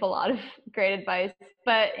unqualified to give a lot of great advice.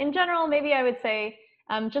 But in general, maybe I would say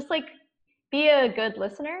just like be a good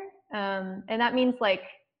listener. And that means like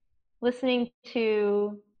listening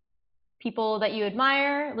to people that you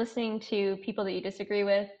admire, listening to people that you disagree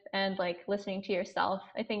with, and like listening to yourself.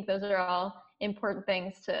 I think those are all important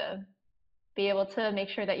things to be able to make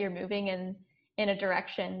sure that you're moving in a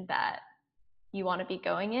direction that you want to be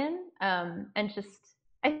going in. And just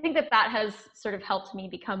I think that has sort of helped me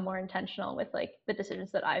become more intentional with like the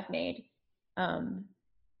decisions that I've made,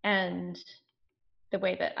 and the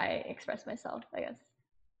way that I express myself, I guess.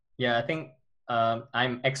 Yeah, I think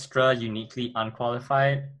I'm extra uniquely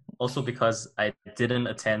unqualified also because I didn't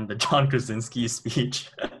attend the John Krasinski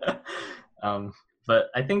speech. But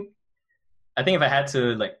I think if I had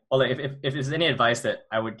to like, or like if there's any advice that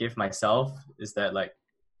I would give myself is that like,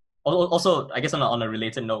 also I guess on a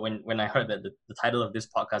related note, when I heard that the title of this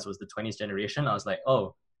podcast was the 20s generation, I was like,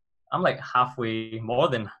 oh, I'm like more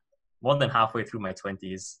than halfway through my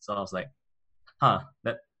 20s. So I was like,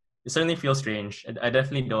 that it certainly feels strange. I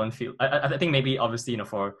definitely don't feel. I think maybe obviously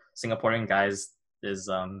for Singaporean guys there's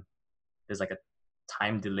like a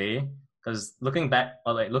time delay, because looking back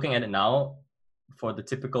or like looking at it now, for the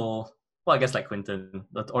typical, well, I guess like Quinton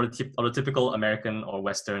or the typical American or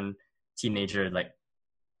Western teenager, like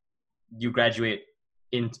you graduate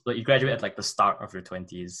at like the start of your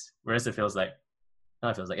 20s, whereas it feels like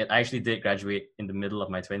I actually did graduate in the middle of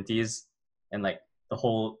my 20s, and like the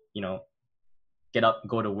whole get up,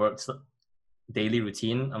 go to work daily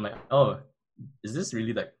routine, I'm like, oh, is this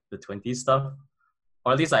really like the 20s stuff?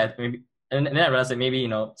 Or at least I maybe, and then I realized that maybe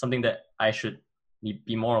something that I should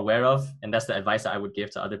be more aware of, and that's the advice that I would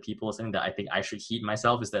give to other people, something that I think I should heed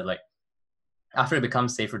myself, is that like after it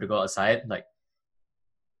becomes safer to go outside, like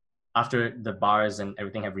after the bars and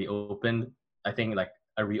everything have reopened, I think like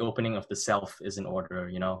a reopening of the self is in order.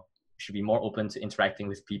 You should be more open to interacting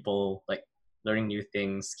with people, like learning new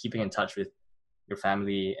things, keeping in touch with your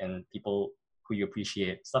family and people who you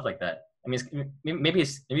appreciate, stuff like that. I mean, maybe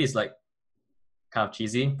it's like kind of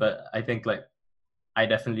cheesy, but I think like I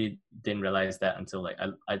definitely didn't realize that until like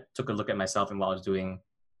I took a look at myself and what I was doing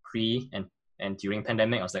pre and during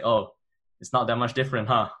pandemic. I was like, oh, it's not that much different,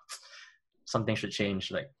 huh? Something should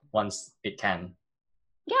change like once it can.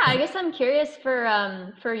 Yeah, I guess I'm curious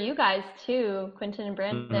for you guys too, Quinton and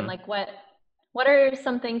Brandon. Mm-hmm. Like what are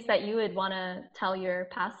some things that you would want to tell your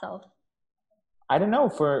past self? I don't know.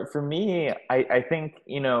 For me, I think,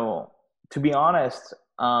 to be honest,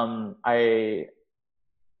 I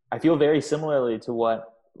feel very similarly to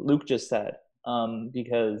what Luke just said,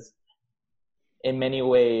 because in many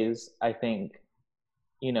ways, I think,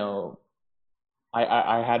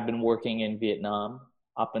 I had been working in Vietnam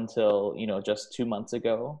up until, just 2 months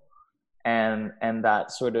ago. And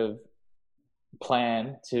that sort of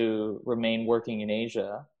plan to remain working in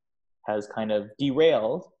Asia has kind of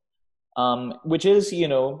derailed, which is,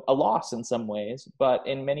 a loss in some ways. But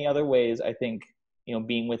in many other ways, I think,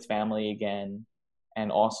 being with family again,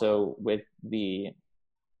 and also with the,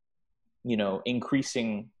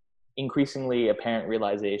 increasingly apparent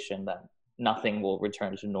realization that nothing will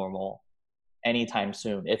return to normal anytime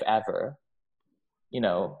soon, if ever,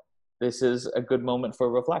 this is a good moment for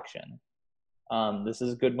reflection. This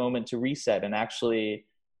is a good moment to reset and actually,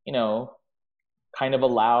 kind of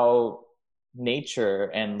allow nature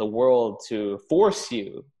and the world to force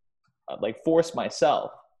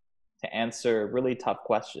myself to answer really tough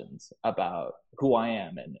questions about who I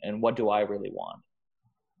am and what do I really want.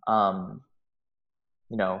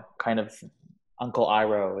 Kind of Uncle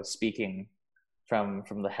Iroh is speaking from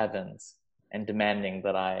the heavens and demanding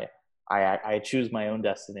that I choose my own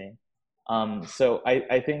destiny. So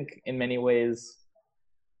I think in many ways,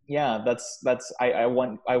 yeah, I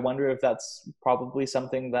wonder if that's probably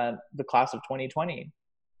something that the class of 2020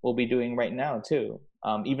 will be doing right now too.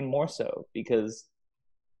 Even more so because,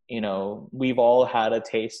 we've all had a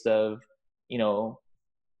taste of,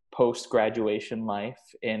 post-graduation life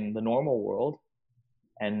in the normal world,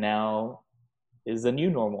 and now is the new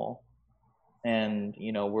normal. And,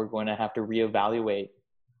 we're going to have to reevaluate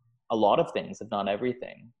a lot of things, if not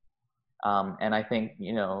everything. And I think,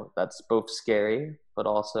 that's both scary, but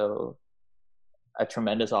also a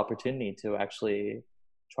tremendous opportunity to actually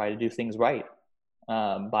try to do things right,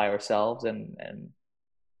 by ourselves and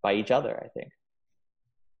by each other, I think.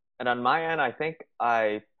 And on my end, I think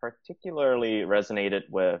I particularly resonated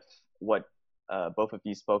with what both of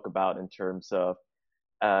you spoke about in terms of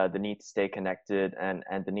the need to stay connected and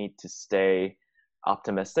the need to stay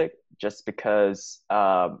optimistic, just because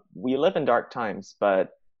we live in dark times,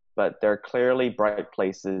 but there are clearly bright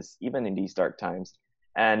places even in these dark times,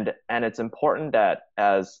 and it's important that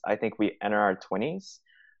as I think we enter our 20s,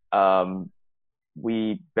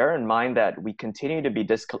 we bear in mind that we continue to be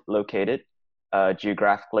dislocated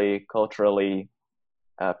geographically, culturally,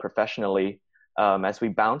 professionally, as we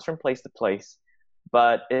bounce from place to place.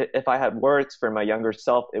 But if I had words for my younger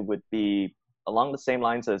self, it would be along the same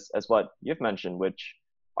lines as what you've mentioned, which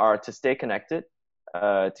are to stay connected,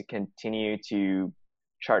 to continue to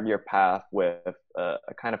chart your path with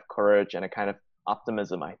a kind of courage and a kind of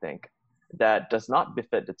optimism, I think, that does not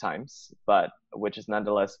befit the times, but which is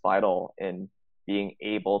nonetheless vital in being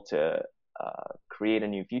able to create a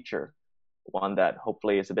new future, one that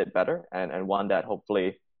hopefully is a bit better, and one that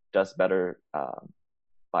hopefully does better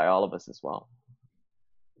by all of us as well.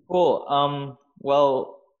 Cool.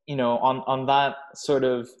 Well, on that sort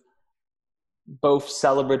of both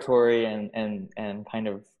celebratory and kind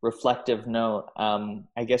of reflective note,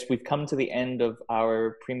 I guess we've come to the end of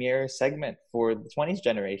our premiere segment for the 20s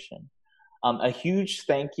generation. A huge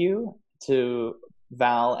thank you to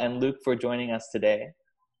Val and Luke for joining us today.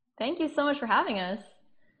 Thank you so much for having us.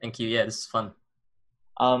 Thank you. Yeah, this is fun.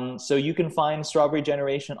 So you can find Strawberry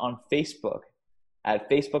Generation on Facebook at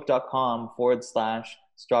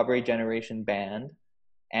facebook.com/Strawberry Generation Band,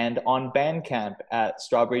 and on Bandcamp at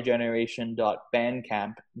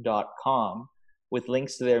strawberrygeneration.bandcamp.com, with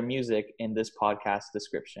links to their music in this podcast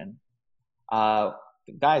description.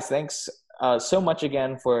 Guys, thanks so much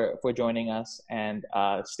again for joining us, and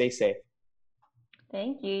stay safe.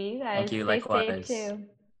 Thank you. You guys Thank you, stay likewise. safe too.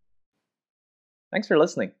 Thanks for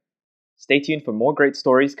listening. Stay tuned for more great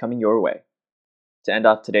stories coming your way. To end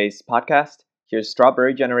off today's podcast, here's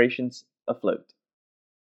Strawberry Generation's Afloat.